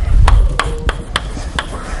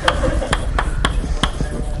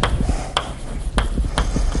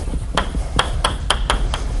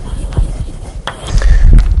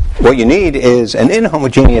 What you need is an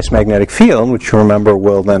inhomogeneous magnetic field, which you remember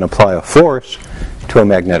will then apply a force to a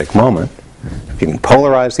magnetic moment. If you can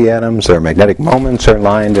polarize the atoms, their magnetic moments are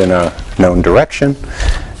aligned in a known direction.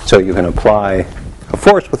 So you can apply a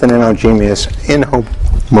force with an inhomogeneous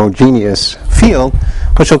field,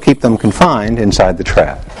 which will keep them confined inside the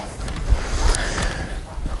trap.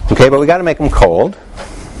 Okay, but we got to make them cold,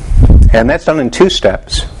 and that's done in 2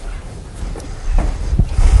 steps.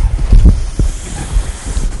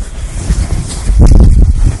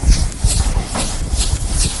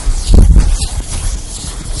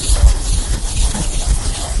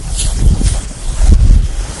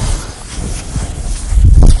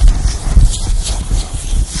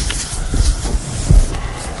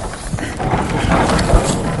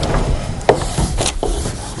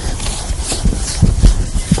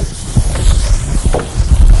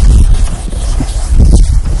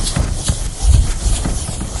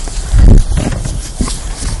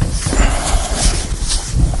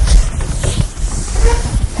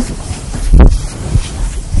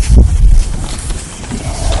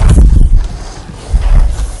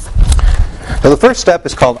 So the first step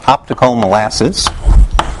is called optical molasses.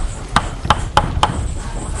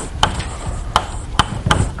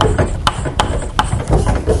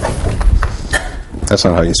 That's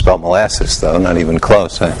not how you spell molasses, though, not even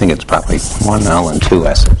close. I think it's probably 1 L and 2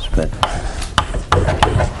 S's, but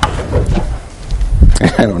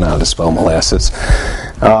I don't know how to spell molasses.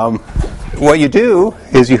 What you do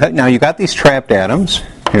is you got these trapped atoms.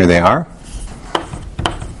 Here they are.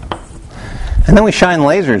 And then we shine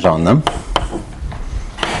lasers on them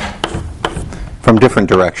from different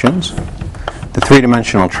directions. The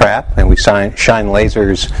 3-dimensional trap, and we shine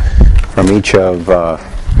lasers from each of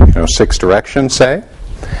 6 directions, say.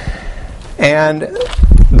 And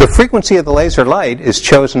the frequency of the laser light is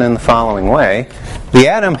chosen in the following way. The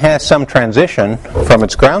atom has some transition from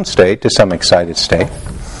its ground state to some excited state.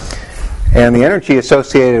 And the energy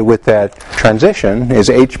associated with that transition is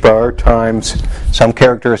h bar times some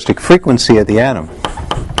characteristic frequency of the atom.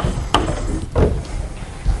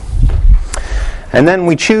 And then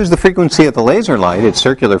we choose the frequency of the laser light, its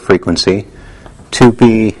circular frequency, to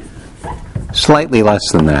be slightly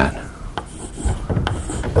less than that.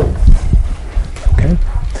 Okay?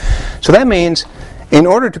 So that means, in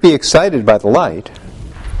order to be excited by the light,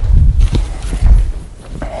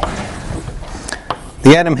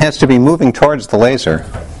 the atom has to be moving towards the laser.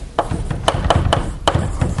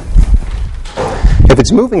 If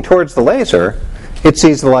it's moving towards the laser, it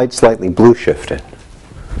sees the light slightly blue shifted.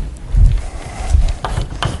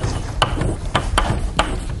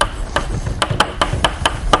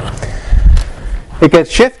 It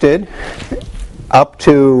gets shifted up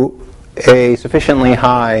to a sufficiently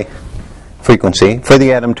high frequency for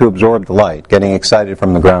the atom to absorb the light, getting excited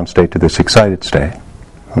from the ground state to this excited state.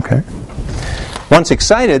 Okay? Once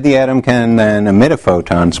excited, the atom can then emit a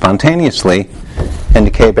photon spontaneously and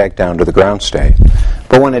decay back down to the ground state.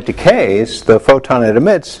 But when it decays, the photon it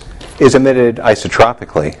emits is emitted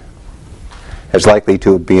isotropically, as likely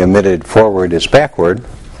to be emitted forward as backward.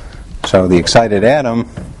 So the excited atom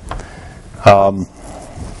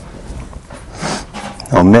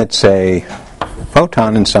emits a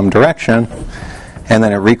photon in some direction, and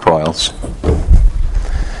then it recoils.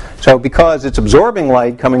 So because it's absorbing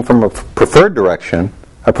light coming from a preferred direction,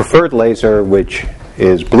 a preferred laser which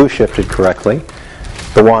is blue shifted correctly,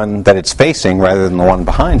 the one that it's facing rather than the one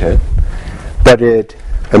behind it, but it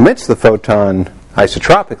emits the photon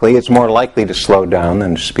isotropically, it's more likely to slow down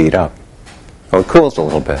than to speed up. So it cools a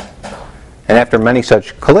little bit. And after many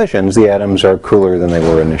such collisions, the atoms are cooler than they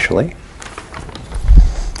were initially.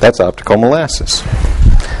 That's optical molasses.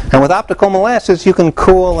 And with optical molasses, you can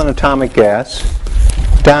cool an atomic gas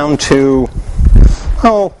down to,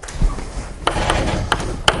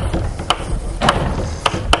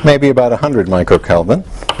 maybe about 100 microkelvin.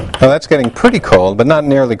 Now that's getting pretty cold, but not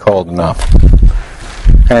nearly cold enough.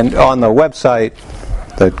 And on the website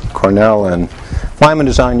that Cornell and Lyman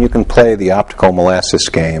design, you can play the optical molasses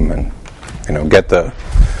game and get the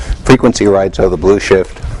frequency right so the blue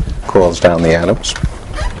shift cools down the atoms.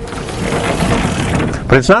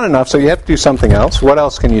 But it's not enough, so you have to do something else. What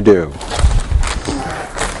else can you do?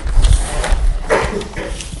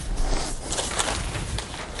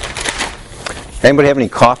 Anybody have any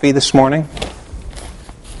coffee this morning?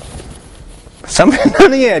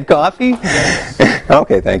 None of you had coffee?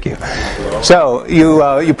 Okay, thank you. So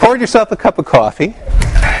you poured yourself a cup of coffee,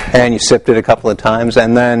 and you sipped it a couple of times,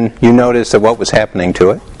 and then you noticed that what was happening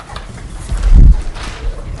to it?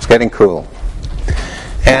 It's getting cool.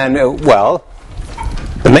 And,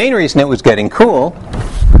 the main reason it was getting cool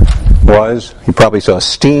was you probably saw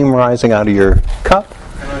steam rising out of your cup.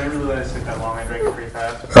 I didn't realize it took that long. I drank it pretty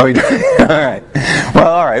fast. Oh, you did? All right. Well,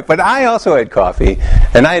 all right. But I also had coffee,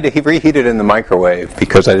 and I had to reheat it in the microwave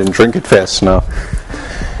because I didn't drink it fast enough.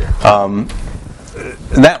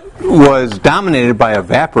 That was dominated by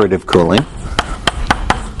evaporative cooling.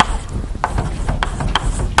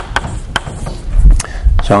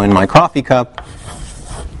 So in my coffee cup,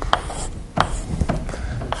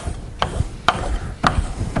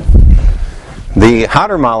 the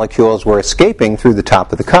hotter molecules were escaping through the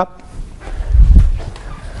top of the cup,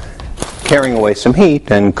 carrying away some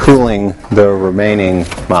heat and cooling the remaining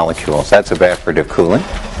molecules. That's evaporative cooling.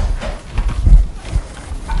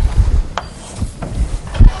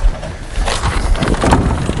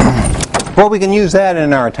 Well, we can use that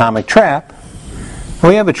in our atomic trap.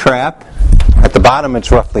 We have a trap. At the bottom, it's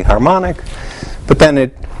roughly harmonic, but then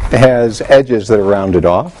it has edges that are rounded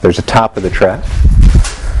off. There's a top of the trap.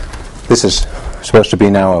 This is supposed to be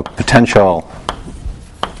now a potential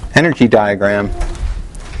energy diagram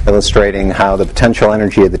illustrating how the potential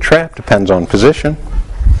energy of the trap depends on position.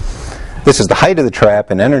 This is the height of the trap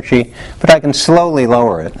in energy, but I can slowly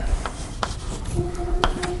lower it.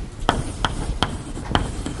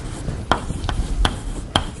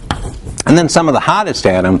 And then some of the hottest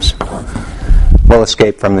atoms will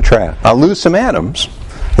escape from the trap. I'll lose some atoms,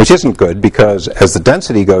 which isn't good because as the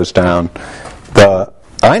density goes down, the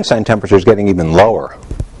Einstein temperature is getting even lower.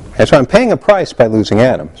 And so I'm paying a price by losing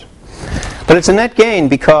atoms. But it's a net gain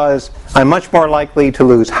because I'm much more likely to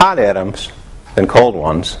lose hot atoms than cold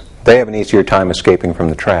ones. They have an easier time escaping from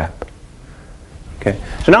the trap. Okay.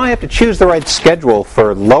 So now I have to choose the right schedule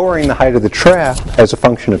for lowering the height of the trap as a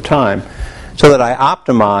function of time so that I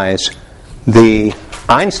optimize the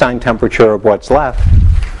Einstein temperature of what's left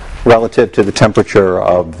relative to the temperature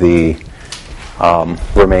of the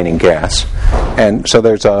remaining gas. And so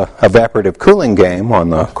there's a evaporative cooling game on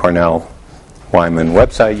the Cornell-Wyman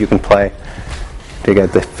website you can play to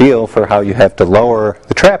get the feel for how you have to lower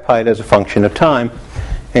the trap height as a function of time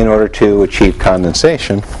in order to achieve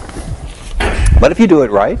condensation. But if you do it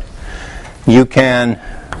right, you can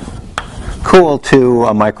cool to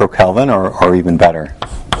a microkelvin or even better.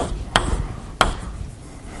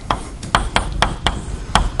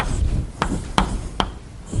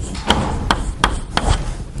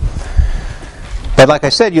 But like I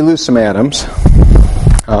said, you lose some atoms.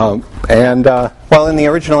 In the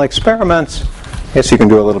original experiments, I guess you can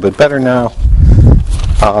do a little bit better now.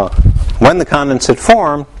 When the condensate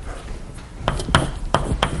formed,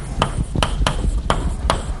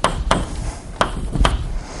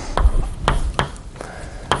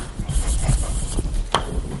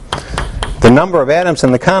 the number of atoms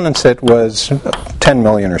in the condensate was 10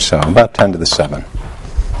 million or so, about 10 to the 7.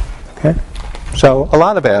 Okay? So a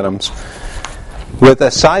lot of atoms, with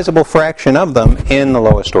a sizable fraction of them in the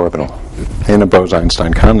lowest orbital, in a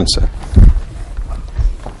Bose-Einstein condensate.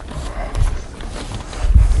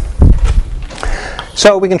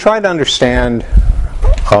 So we can try to understand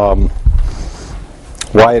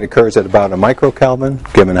why it occurs at about a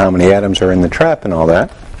microkelvin, given how many atoms are in the trap and all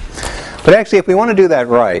that. But actually, if we want to do that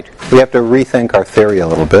right, we have to rethink our theory a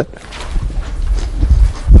little bit.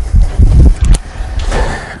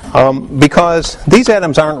 Because these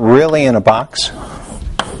atoms aren't really in a box.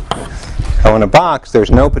 So in a box, there's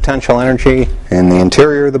no potential energy in the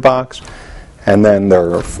interior of the box, and then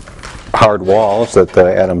there are hard walls that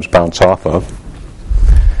the atoms bounce off of.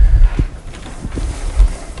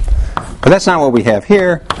 But that's not what we have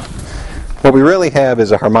here. What we really have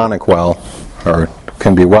is a harmonic well, or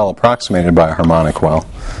can be well approximated by a harmonic well.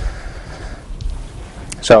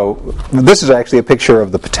 So this is actually a picture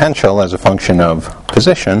of the potential as a function of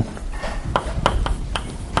position.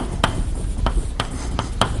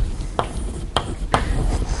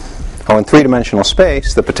 In three-dimensional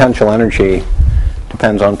space, the potential energy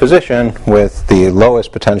depends on position, with the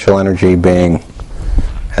lowest potential energy being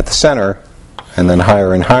at the center, and then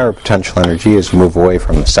higher and higher potential energy as you move away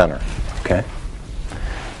from the center. Okay?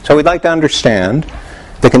 So we'd like to understand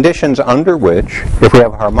the conditions under which, if we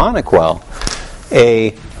have a harmonic well,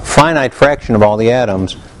 a finite fraction of all the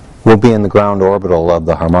atoms will be in the ground orbital of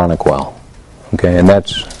the harmonic well. Okay, and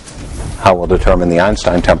that's how we'll determine the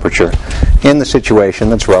Einstein temperature in the situation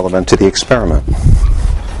that's relevant to the experiment.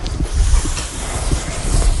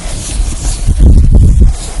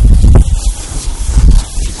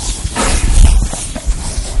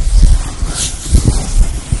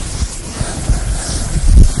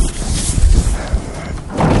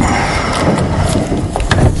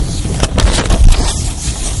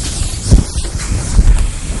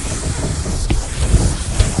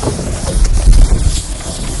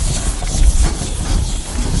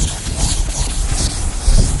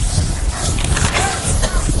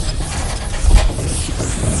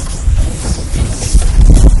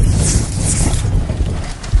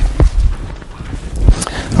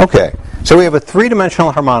 Okay, so we have a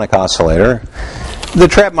three-dimensional harmonic oscillator. The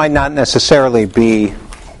trap might not necessarily be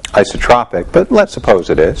isotropic, but let's suppose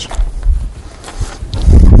it is.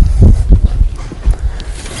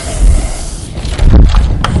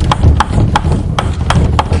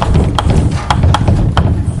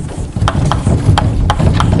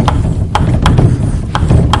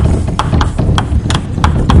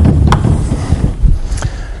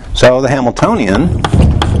 So the Hamiltonian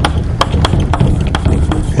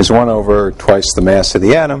is 1 over twice the mass of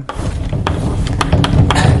the atom,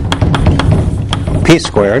 p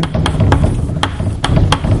squared,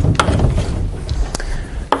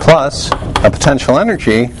 plus a potential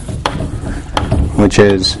energy, which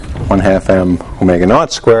is 1/2 m omega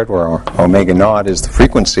naught squared, where omega naught is the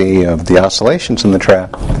frequency of the oscillations in the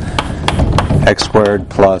trap, x squared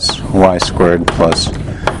plus y squared plus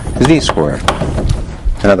z squared.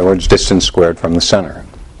 In other words, distance squared from the center.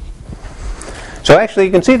 So actually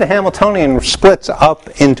you can see the Hamiltonian splits up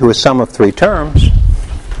into a sum of three terms,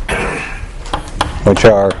 which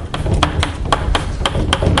are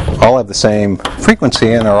all have the same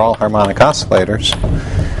frequency and are all harmonic oscillators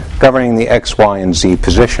governing the x, y, and z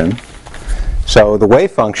position. So the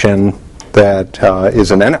wave function that is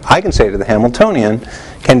an eigenstate of the Hamiltonian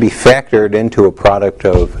can be factored into a product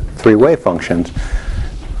of three wave functions.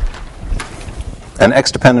 An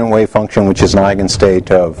x-dependent wave function, which is an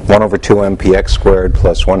eigenstate of 1 over 2m px squared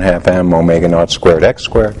plus 1/2 m omega naught squared x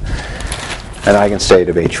squared. An eigenstate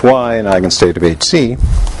of hy, an eigenstate of hc.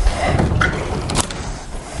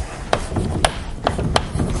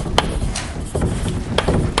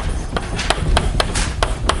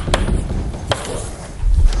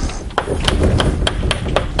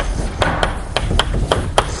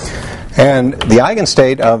 And the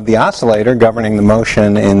eigenstate of the oscillator governing the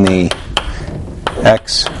motion in the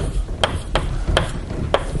x,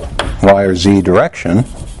 y, or z direction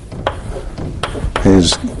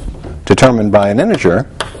is determined by an integer,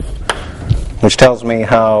 which tells me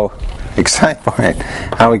how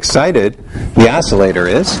excited the oscillator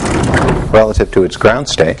is relative to its ground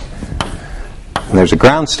state. And there's a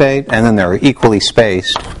ground state, and then there are equally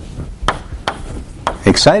spaced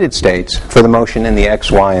excited states for the motion in the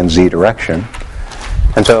x, y, and z direction.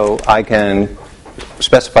 And so I can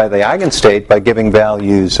specify the eigenstate by giving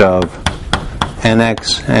values of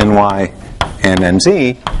nx, ny, and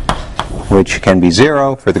nz, which can be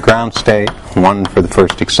 0 for the ground state, 1 for the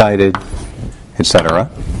first excited, etc.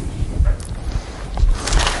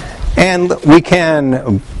 And we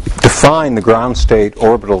can define the ground state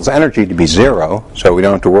orbital's energy to be 0, so we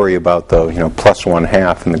don't have to worry about the plus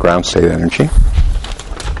 1/2 in the ground state energy.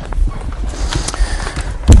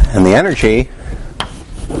 And the energy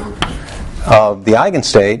of the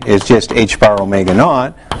eigenstate is just h bar omega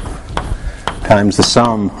naught times the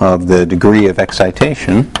sum of the degree of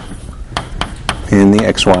excitation in the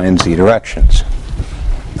x, y, and z directions.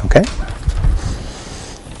 Okay?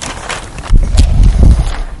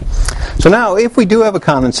 So now, if we do have a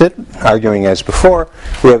condensate, arguing as before,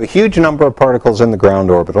 we have a huge number of particles in the ground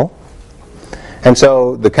orbital, and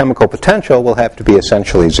so the chemical potential will have to be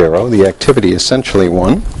essentially 0, the activity essentially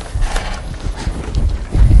 1.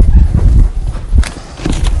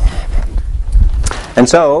 And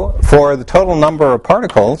so, for the total number of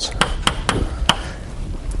particles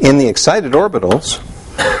in the excited orbitals,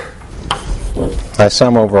 I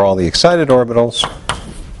sum over all the excited orbitals,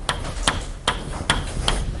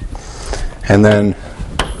 and then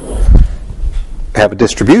have a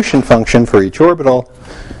distribution function for each orbital,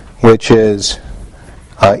 which is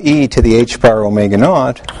e to the h bar omega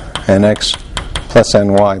naught, nx plus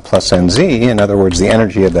ny plus nz, in other words, the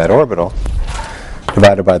energy of that orbital,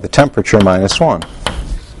 divided by the temperature minus 1.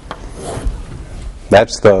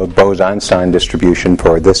 That's the Bose-Einstein distribution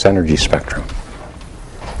for this energy spectrum.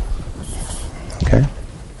 Okay?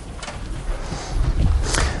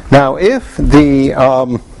 Now, if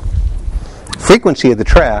the frequency of the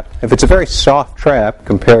trap, if it's a very soft trap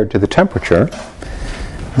compared to the temperature,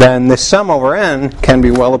 then the sum over n can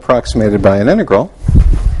be well approximated by an integral.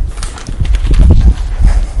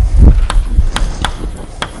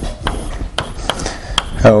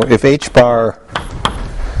 So if h bar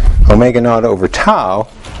omega naught over tau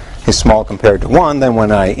is small compared to 1, then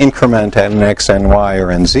when I increment at an x, ny, or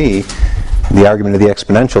nz, the argument of the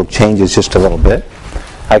exponential changes just a little bit.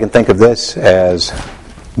 I can think of this as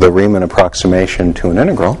the Riemann approximation to an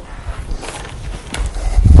integral.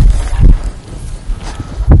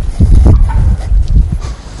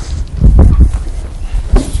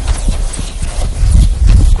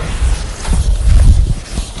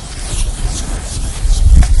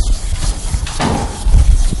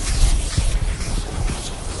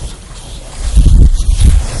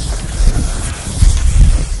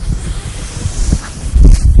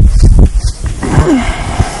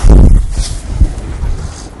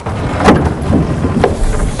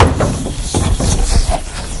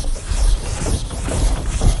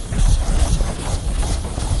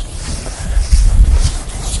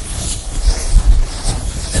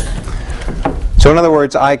 So in other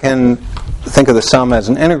words, I can think of the sum as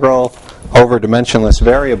an integral over dimensionless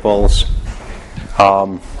variables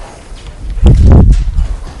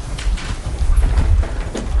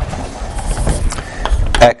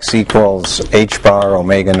x equals h bar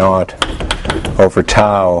omega naught over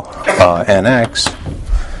tau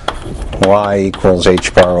nx, y equals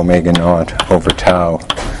h bar omega naught over tau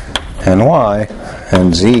ny,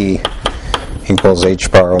 and z equals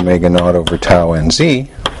h bar omega naught over tau nz.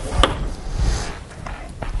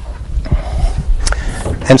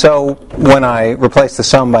 And so when I replace the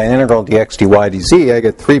sum by an integral dx dy dz, I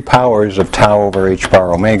get 3 powers of tau over h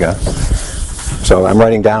bar omega. So I'm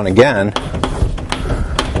writing down again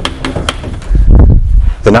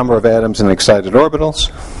the number of atoms in excited orbitals.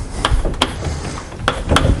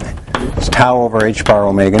 It's tau over h bar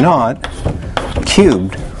omega naught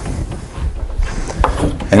cubed.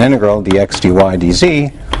 An integral dx dy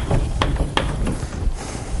dz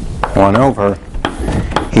 1 over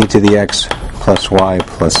e to the x plus y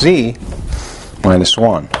plus z minus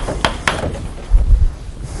 1.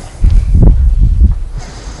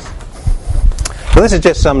 So this is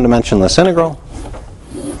just some dimensionless integral.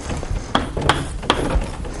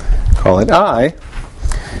 Call it I.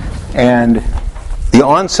 And the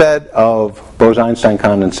onset of Bose-Einstein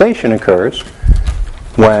condensation occurs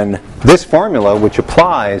when this formula, which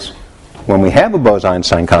applies when we have a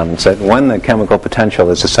Bose-Einstein condensate, when the chemical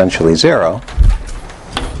potential is essentially 0,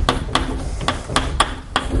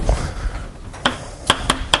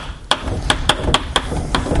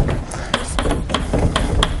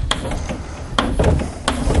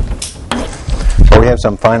 we have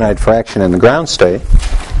some finite fraction in the ground state.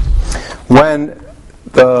 When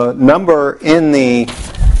the number in the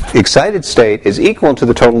excited state is equal to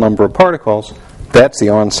the total number of particles, that's the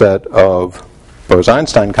onset of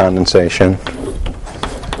Bose-Einstein condensation.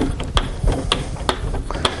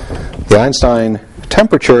 The Einstein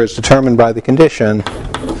temperature is determined by the condition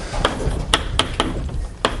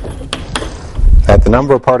that the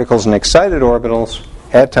number of particles in excited orbitals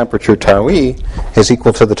at temperature tau e is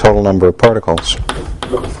equal to the total number of particles.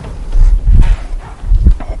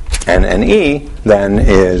 And E then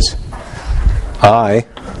is I,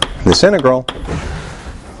 this integral,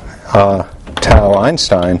 tau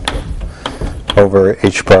Einstein over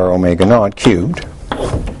h bar omega naught cubed.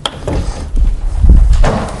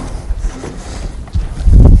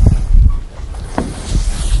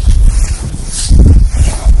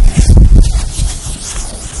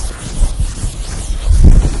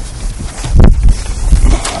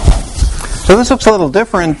 So this looks a little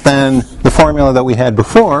different than the formula that we had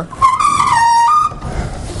before.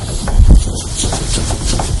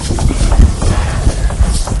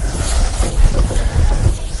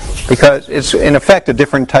 Because it's in effect a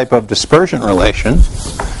different type of dispersion relation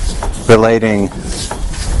relating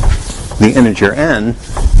the integer n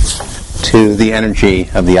to the energy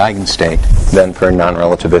of the eigenstate than for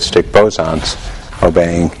non-relativistic bosons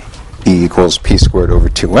obeying E equals p squared over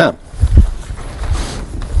 2m.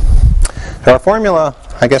 Our formula,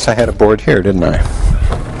 I guess I had a board here, didn't I?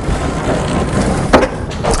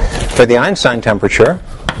 For the Einstein temperature,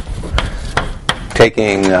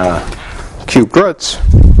 taking cubed roots,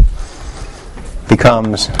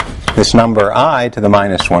 becomes this number I to the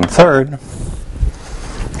minus 1/3,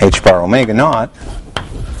 h bar omega naught,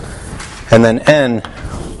 and then n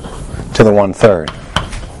to the 1/3.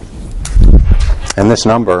 And this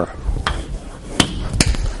number,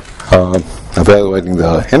 evaluating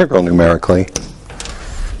the integral numerically,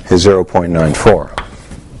 is 0.94.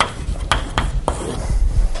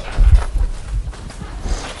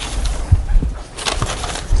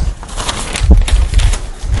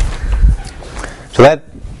 So that,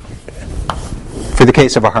 for the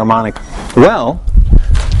case of a harmonic well,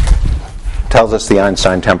 tells us the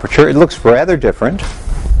Einstein temperature. It looks rather different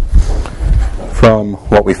from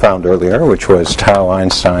what we found earlier, which was tau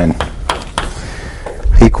Einstein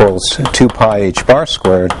equals 2 pi h bar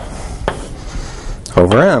squared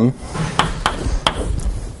over m,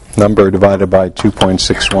 number divided by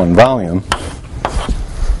 2.61 volume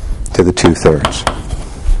to the 2/3.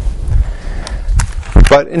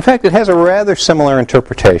 But in fact, it has a rather similar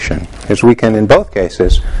interpretation, as we can, in both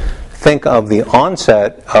cases, think of the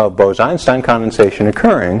onset of Bose-Einstein condensation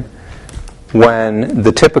occurring when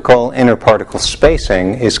the typical interparticle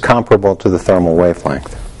spacing is comparable to the thermal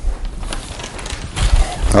wavelength.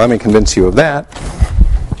 Now, let me convince you of that.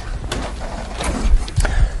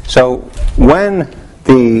 So when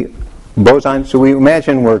the Bose-Einstein, so we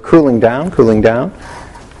imagine we're cooling down,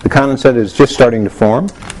 the condensate is just starting to form.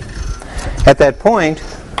 At that point,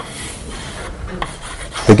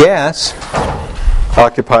 the gas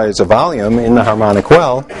occupies a volume in the harmonic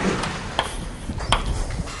well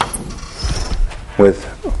with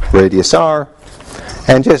radius r,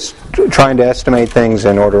 and just trying to estimate things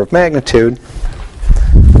in order of magnitude,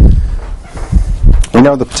 we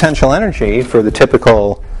know the potential energy for the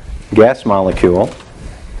typical gas molecule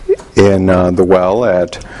in the well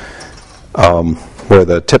at where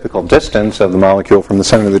the typical distance of the molecule from the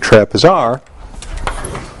center of the trap is r,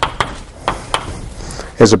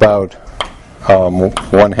 is about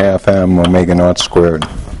 1/2 m omega naught squared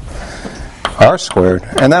r squared,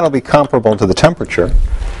 and that'll be comparable to the temperature.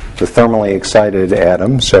 The thermally excited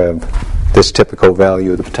atoms have this typical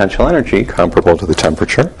value of the potential energy comparable to the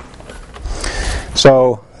temperature.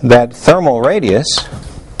 So that thermal radius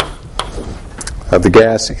of the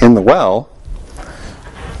gas in the well,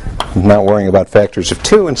 not worrying about factors of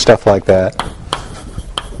 2 and stuff like that,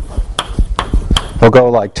 will go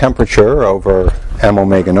like temperature over m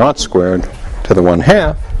omega naught squared to the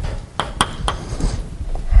 1/2.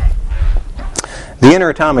 The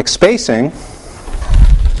interatomic spacing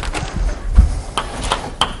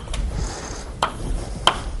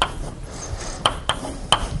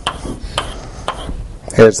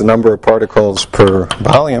is the number of particles per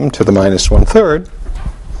volume to the minus 1/3.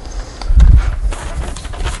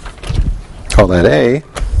 Call that A.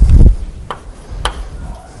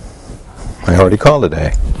 I already called it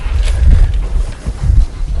A.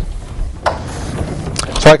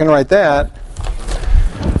 So I can write that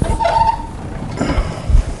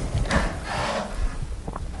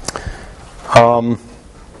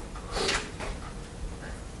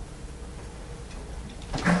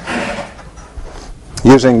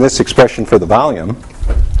using this expression for the volume.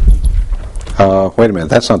 Wait a minute,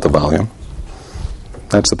 that's not the volume.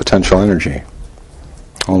 That's the potential energy.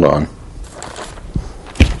 Hold on.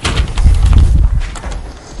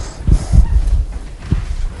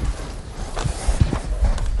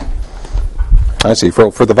 I see.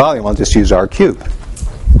 For the volume, I'll just use r cubed.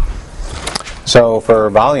 So for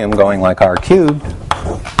volume going like r cubed,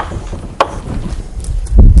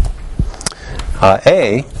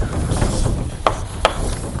 A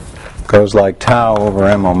goes like tau over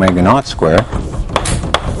m omega naught squared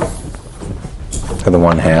to the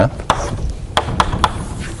 1/2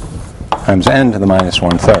 times n to the minus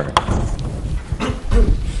 1/3.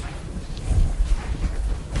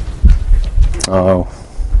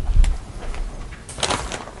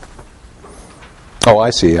 Oh,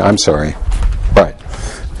 I see. I'm sorry. Right.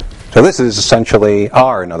 So this is essentially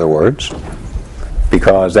R, in other words,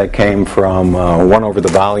 because that came from 1 over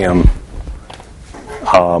the volume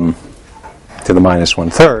to the minus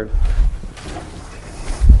 1/3.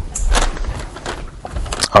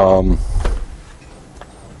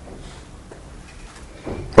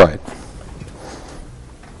 Right.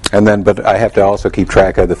 And then, but I have to also keep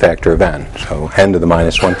track of the factor of n. So n to the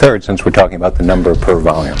minus 1/3, since we're talking about the number per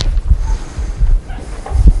volume.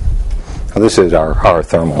 Now this is our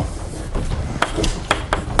thermal.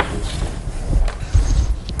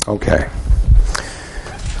 Okay.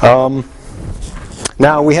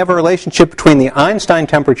 Now we have a relationship between the Einstein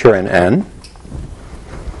temperature and n.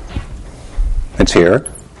 It's here.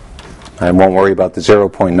 I won't worry about the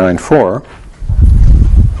 0.94.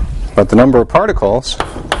 But the number of particles,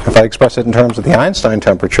 if I express it in terms of the Einstein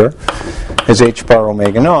temperature, is h bar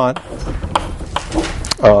omega naught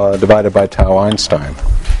divided by tau Einstein.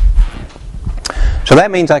 So that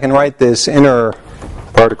means I can write this inner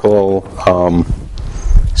particle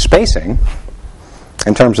spacing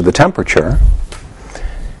in terms of the temperature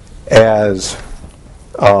as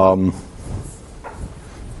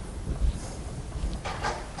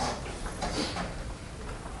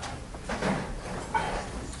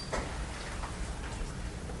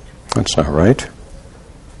that's not right.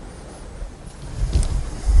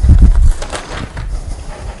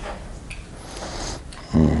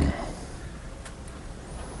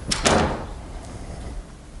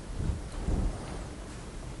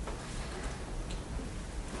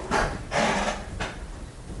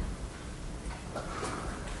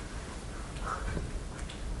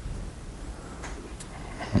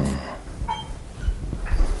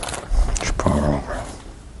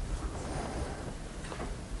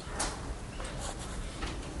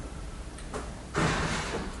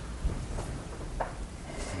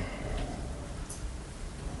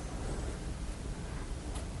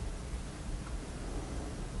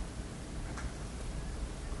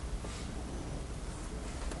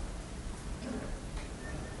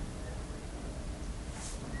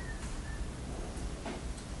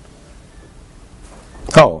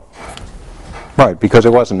 Oh, right, because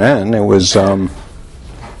it wasn't n, it was n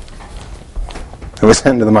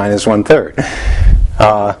to the minus 1/3.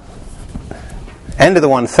 N to the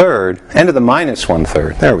 1/3, n to the minus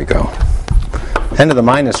 1/3, there we go. N to the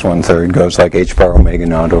minus 1/3 goes like h bar omega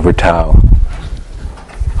naught over tau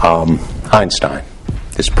Einstein.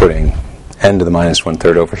 Just putting n to the minus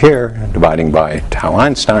 1/3 over here, dividing by tau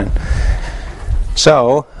Einstein.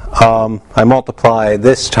 So I multiply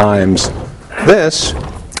this times this,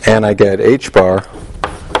 and I get h bar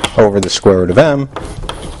over the square root of m,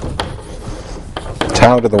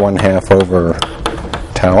 tau to the 1/2 over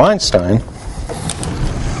tau Einstein,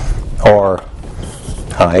 or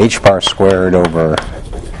h bar squared over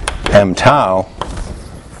m tau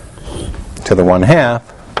to the 1/2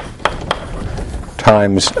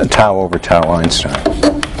 times tau over tau Einstein.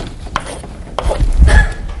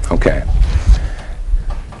 Okay.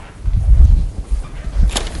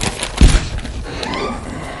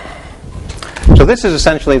 So this is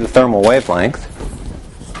essentially the thermal wavelength.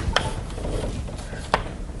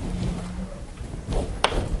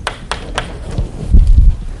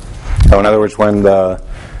 So in other words, when the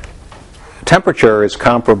temperature is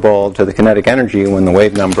comparable to the kinetic energy when the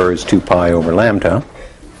wave number is 2 pi over lambda,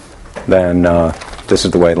 then this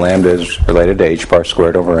is the way lambda is related to h bar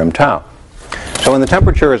squared over m tau. So when the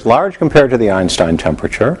temperature is large compared to the Einstein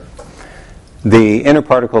temperature, the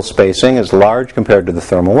interparticle spacing is large compared to the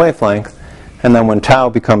thermal wavelength, and then when tau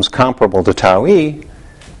becomes comparable to tau e,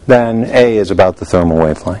 then A is about the thermal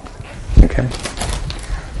wavelength. Okay?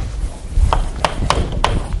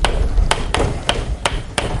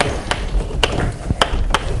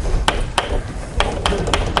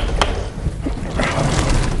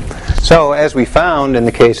 So, as we found in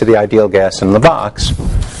the case of the ideal gas in the box,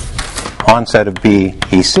 onset of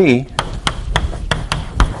BEC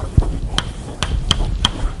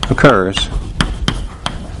occurs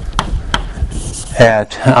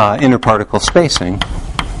at interparticle spacing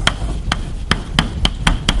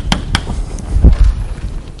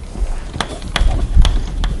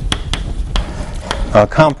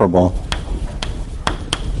comparable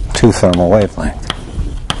to thermal wavelength.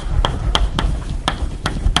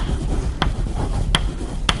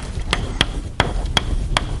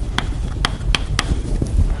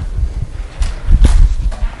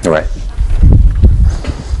 Right.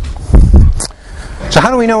 So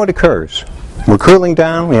how do we know it occurs? We're cooling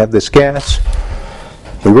down, we have this gas,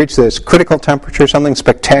 we reach this critical temperature, something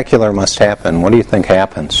spectacular must happen. What do you think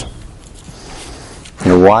happens?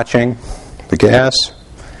 You're watching the gas,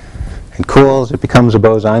 it cools, it becomes a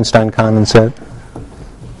Bose-Einstein condensate.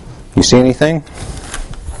 You see anything?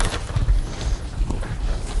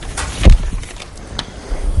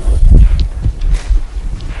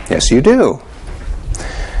 Yes, you do.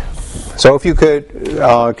 So if you could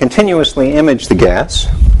continuously image the gas,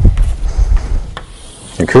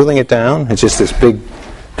 you're cooling it down, it's just this big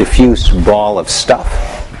diffuse ball of stuff.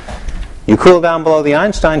 You cool down below the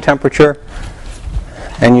Einstein temperature,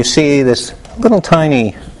 and you see this little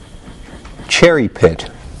tiny cherry pit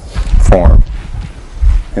form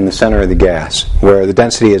in the center of the gas, where the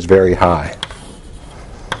density is very high.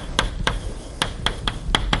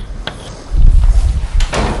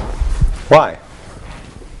 Why?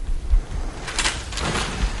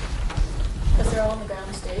 Because they're all in the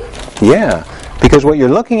ground state? Yeah, because what you're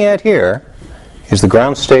looking at here is the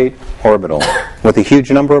ground state orbital with a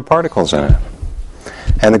huge number of particles in it.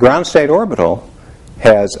 And the ground state orbital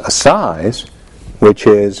has a size which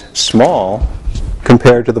is small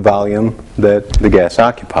compared to the volume that the gas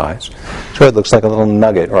occupies. So it looks like a little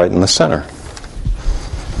nugget right in the center.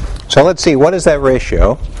 So let's see, what is that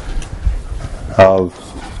ratio of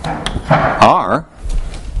R,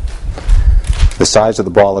 the size of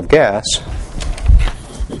the ball of gas,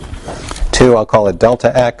 to, I'll call it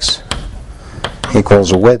delta X,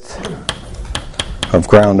 equals a width of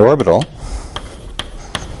ground orbital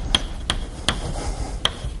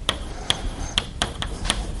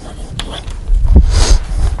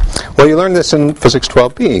Well, you learned this in Physics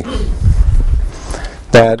 12b,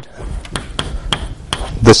 that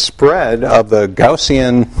the spread of the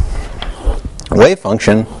Gaussian wave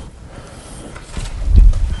function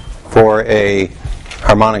for a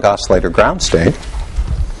harmonic oscillator ground state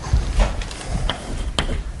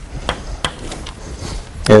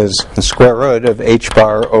is the square root of h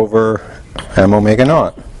bar over m omega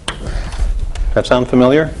naught. That sound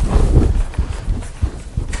familiar?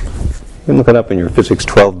 You can look it up in your Physics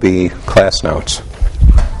 12b class notes.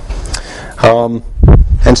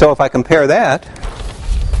 And so if I compare that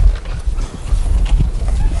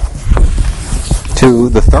to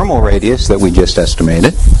the thermal radius that we just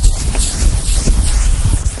estimated,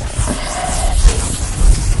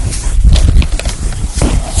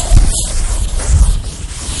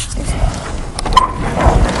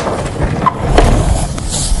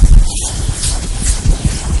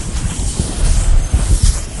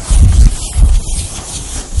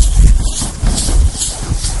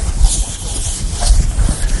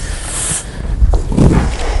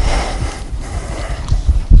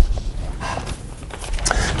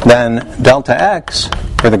 then delta x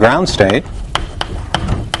for the ground state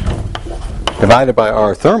divided by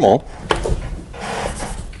R thermal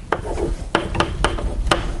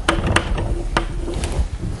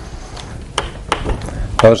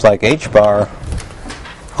goes like h bar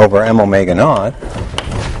over m omega naught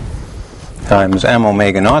times m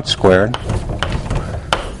omega naught squared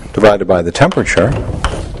divided by the temperature.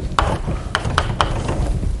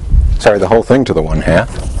 Sorry, the whole thing to the 1/2.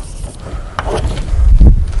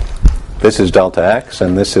 This is delta x,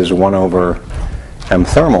 and this is 1 over m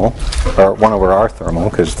thermal, or 1 over R thermal,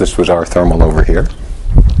 because this was R thermal over here.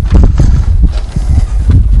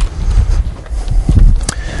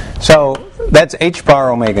 So that's h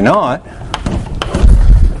bar omega naught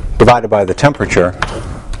divided by the temperature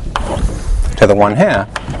to the 1/2.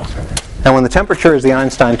 And when the temperature is the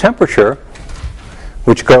Einstein temperature,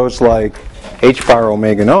 which goes like h bar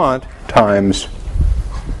omega naught times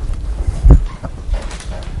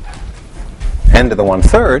n to the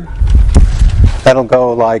 1/3, that'll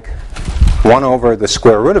go like 1 over the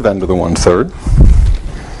square root of n to the 1/3,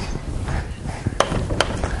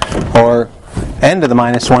 or n to the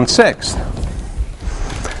minus 1/6.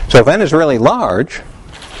 So if n is really large,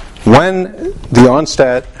 when the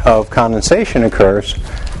onset of condensation occurs,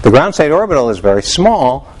 the ground state orbital is very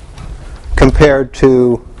small compared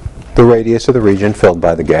to the radius of the region filled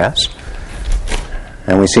by the gas.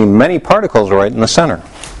 And we see many particles right in the center,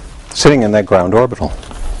 sitting in that ground orbital.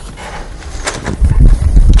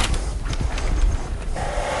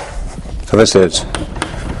 So this is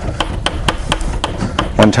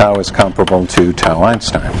 1 tau is comparable to tau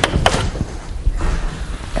Einstein.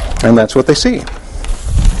 And that's what they see.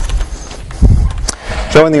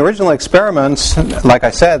 So in the original experiments, like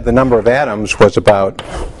I said, the number of atoms was about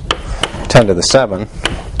 10 to the 7.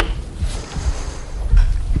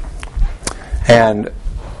 And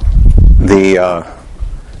the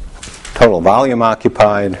total volume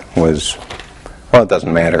occupied was, well, it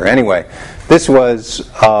doesn't matter. Anyway, this was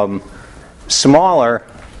smaller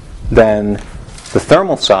than the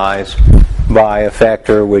thermal size by a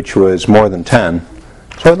factor which was more than 10.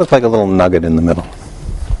 So it looked like a little nugget in the middle.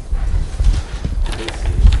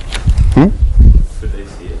 Could they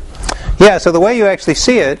see it? Yeah, so the way you actually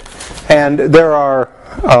see it, and there are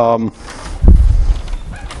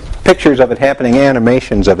pictures of it happening,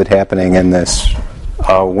 animations of it happening in this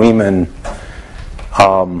Wieman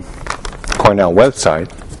Cornell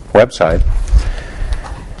website,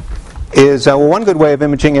 is one good way of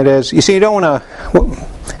imaging it is, you see, you don't want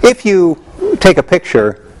to, if you take a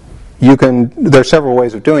picture, you can, there are several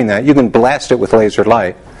ways of doing that. You can blast it with laser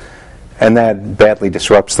light, and that badly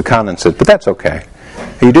disrupts the condensate, but that's okay.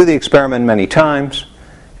 You do the experiment many times,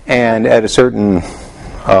 and at a certain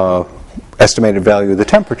estimated value of the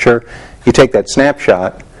temperature, you take that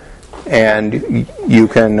snapshot, and you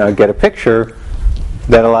can get a picture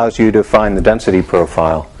that allows you to find the density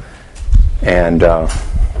profile. And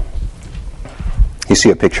you see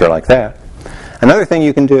a picture like that. Another thing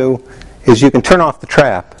you can do is you can turn off the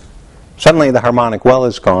trap. Suddenly the harmonic well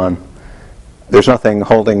is gone. There's nothing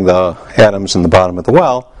holding the atoms in the bottom of the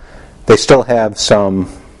well. They still have some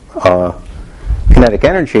kinetic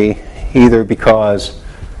energy, either because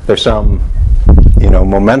there's some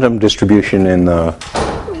momentum distribution in the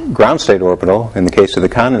ground state orbital, in the case of the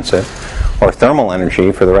condensate, or thermal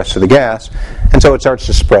energy for the rest of the gas, and so it starts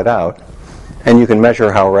to spread out. And you can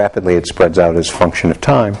measure how rapidly it spreads out as a function of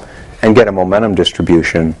time and get a momentum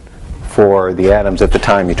distribution for the atoms at the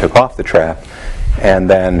time you took off the trap, and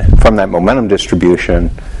then from that momentum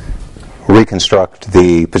distribution reconstruct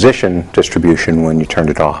the position distribution when you turned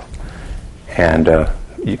it off. And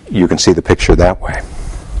you can see the picture that way.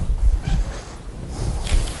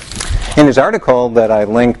 In his article that I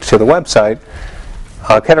linked to the website,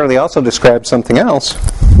 Ketterle also described something else,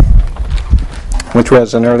 which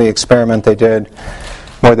was an early experiment they did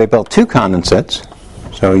where they built two condensates.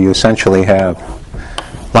 So you essentially have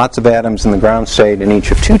lots of atoms in the ground state in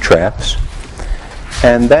each of two traps,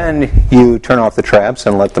 and then you turn off the traps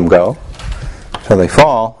and let them go so they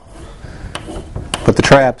fall. But the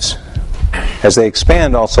traps, as they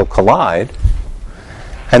expand, also collide.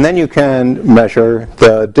 And then you can measure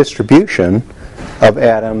the distribution of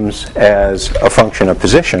atoms as a function of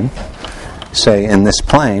position, say in this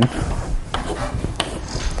plane.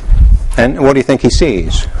 And what do you think he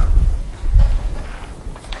sees?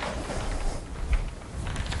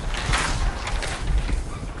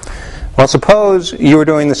 Well, suppose you were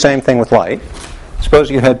doing the same thing with light. Suppose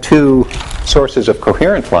you had two sources of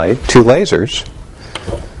coherent light, two lasers,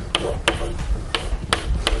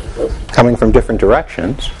 coming from different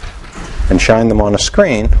directions, and shine them on a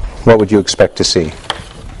screen. What would you expect to see?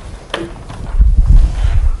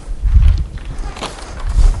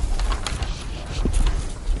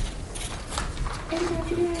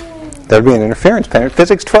 There would be an interference pattern.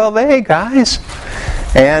 Physics 12a, guys.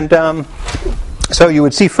 And so you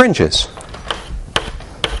would see fringes.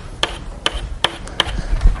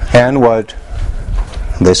 And what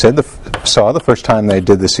they said saw the first time they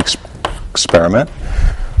did this experiment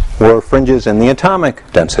were fringes in the atomic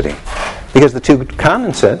density. Because the two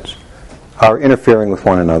condensates are interfering with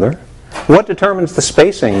one another. What determines the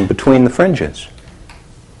spacing between the fringes?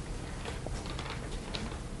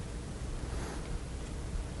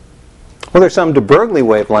 Well, there's some de Broglie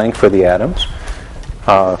wavelength for the atoms,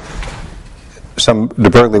 some de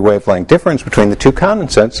Broglie wavelength difference between the two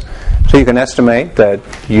condensates, so you can estimate that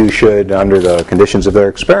you should, under the conditions of their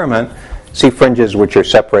experiment, see fringes which are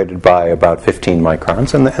separated by about 15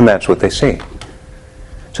 microns, and that's what they see.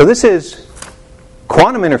 So this is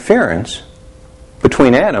quantum interference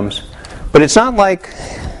between atoms, but it's not like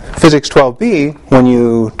physics 12b when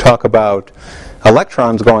you talk about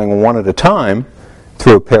electrons going one at a time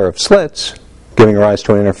through a pair of slits, giving rise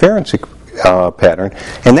to an interference pattern.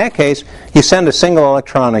 In that case, you send a single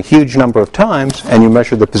electron a huge number of times, and you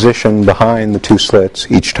measure the position behind the two slits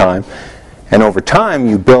each time. And over time,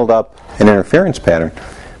 you build up an interference pattern.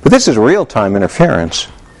 But this is real-time interference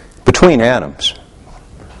between atoms,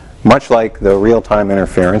 much like the real-time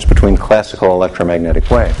interference between classical electromagnetic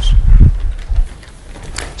waves.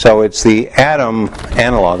 So it's the atom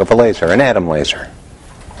analog of a laser, an atom laser.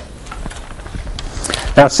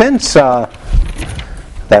 Now, since that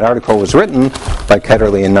article was written by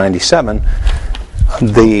Ketterle in '97,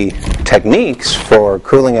 the techniques for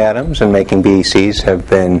cooling atoms and making BECs have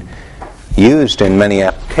been used in many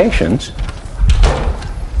applications.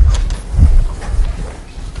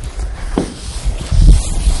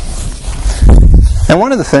 And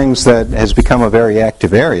one of the things that has become a very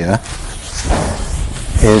active area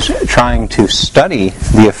is trying to study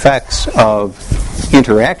the effects of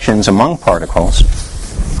interactions among particles.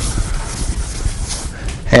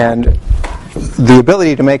 And the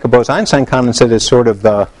ability to make a Bose-Einstein condensate is sort of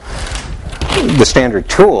the standard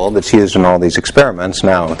tool that's used in all these experiments.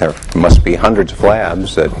 Now, there must be hundreds of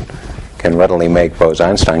labs that can readily make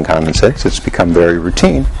Bose-Einstein condensates. It's become very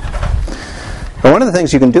routine. And one of the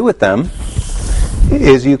things you can do with them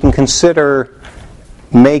is you can consider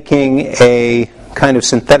making a kind of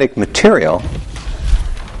synthetic material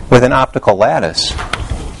with an optical lattice.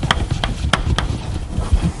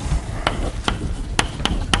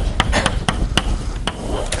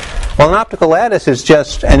 Well, an optical lattice is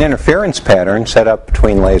just an interference pattern set up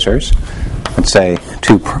between lasers, let's say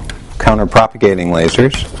two counter-propagating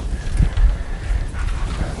lasers.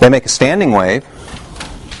 They make a standing wave,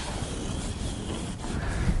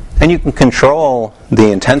 and you can control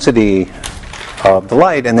the intensity of the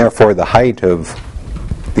light and therefore the height of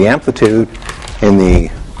the amplitude in the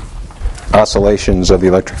oscillations of the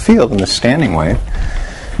electric field in the standing wave.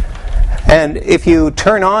 And if you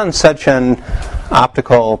turn on such an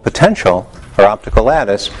optical potential or optical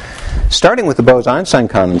lattice, starting with the Bose-Einstein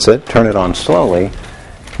condensate, turn it on slowly,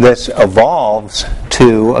 this evolves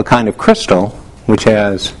to a kind of crystal which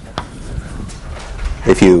has,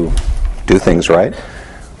 if you do things right,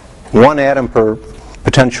 one atom per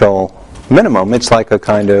potential minimum. It's like a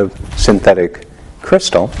kind of synthetic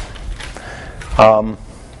crystal.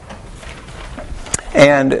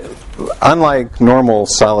 And unlike normal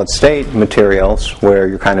solid-state materials where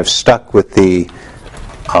you're kind of stuck with the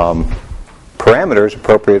parameters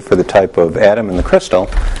appropriate for the type of atom in the crystal,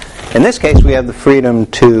 in this case we have the freedom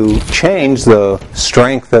to change the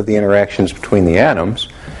strength of the interactions between the atoms.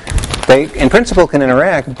 They, in principle, can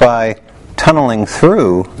interact by tunneling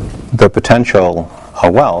through the potential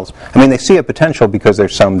wells. I mean, they see a potential because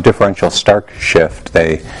there's some differential stark shift.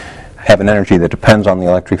 They have an energy that depends on the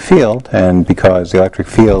electric field, and because the electric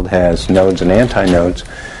field has nodes and antinodes,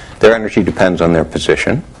 their energy depends on their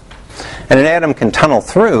position. And an atom can tunnel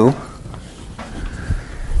through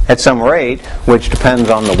at some rate which depends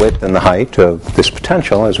on the width and the height of this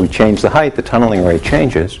potential. As we change the height, the tunneling rate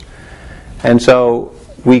changes. And so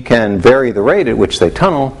we can vary the rate at which they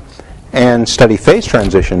tunnel and study phase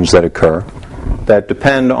transitions that occur that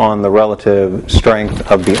depend on the relative strength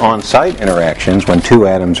of the on-site interactions when two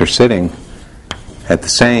atoms are sitting at the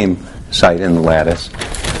same site in the lattice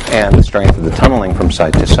and the strength of the tunneling from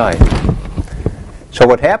site to site. So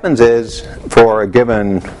what happens is, for a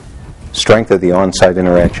given strength of the on-site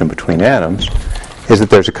interaction between atoms, is that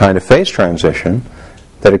there's a kind of phase transition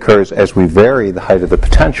that occurs as we vary the height of the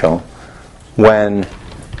potential. When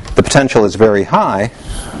the potential is very high,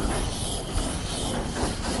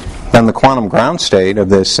 then the quantum ground state of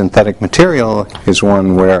this synthetic material is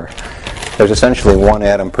one where there's essentially one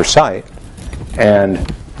atom per site and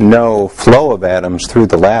no flow of atoms through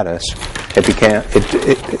the lattice.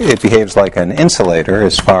 it behaves like an insulator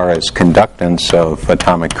as far as conductance of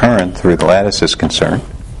atomic current through the lattice is concerned.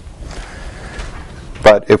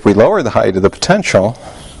 But if we lower the height of the potential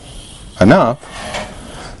enough,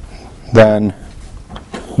 then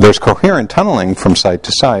there's coherent tunneling from site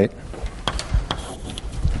to site,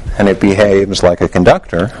 and it behaves like a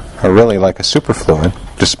conductor, or really like a superfluid,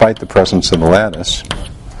 despite the presence of the lattice.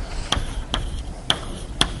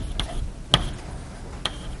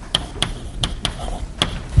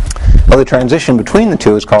 Well, the transition between the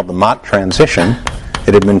two is called the Mott transition.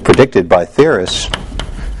 It had been predicted by theorists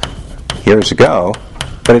years ago,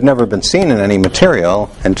 but had never been seen in any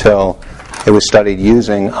material until it was studied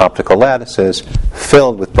using optical lattices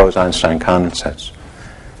filled with Bose-Einstein condensates.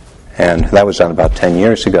 And that was done about 10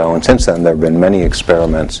 years ago, and since then there have been many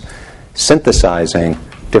experiments synthesizing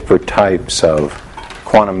different types of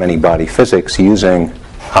quantum many-body physics using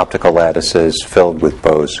optical lattices filled with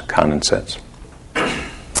Bose condensates.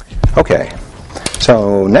 Okay,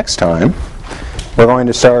 so next time we're going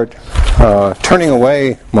to start turning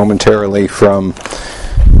away momentarily from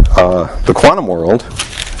the quantum world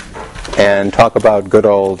and talk about good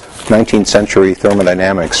old 19th century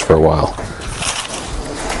thermodynamics for a while.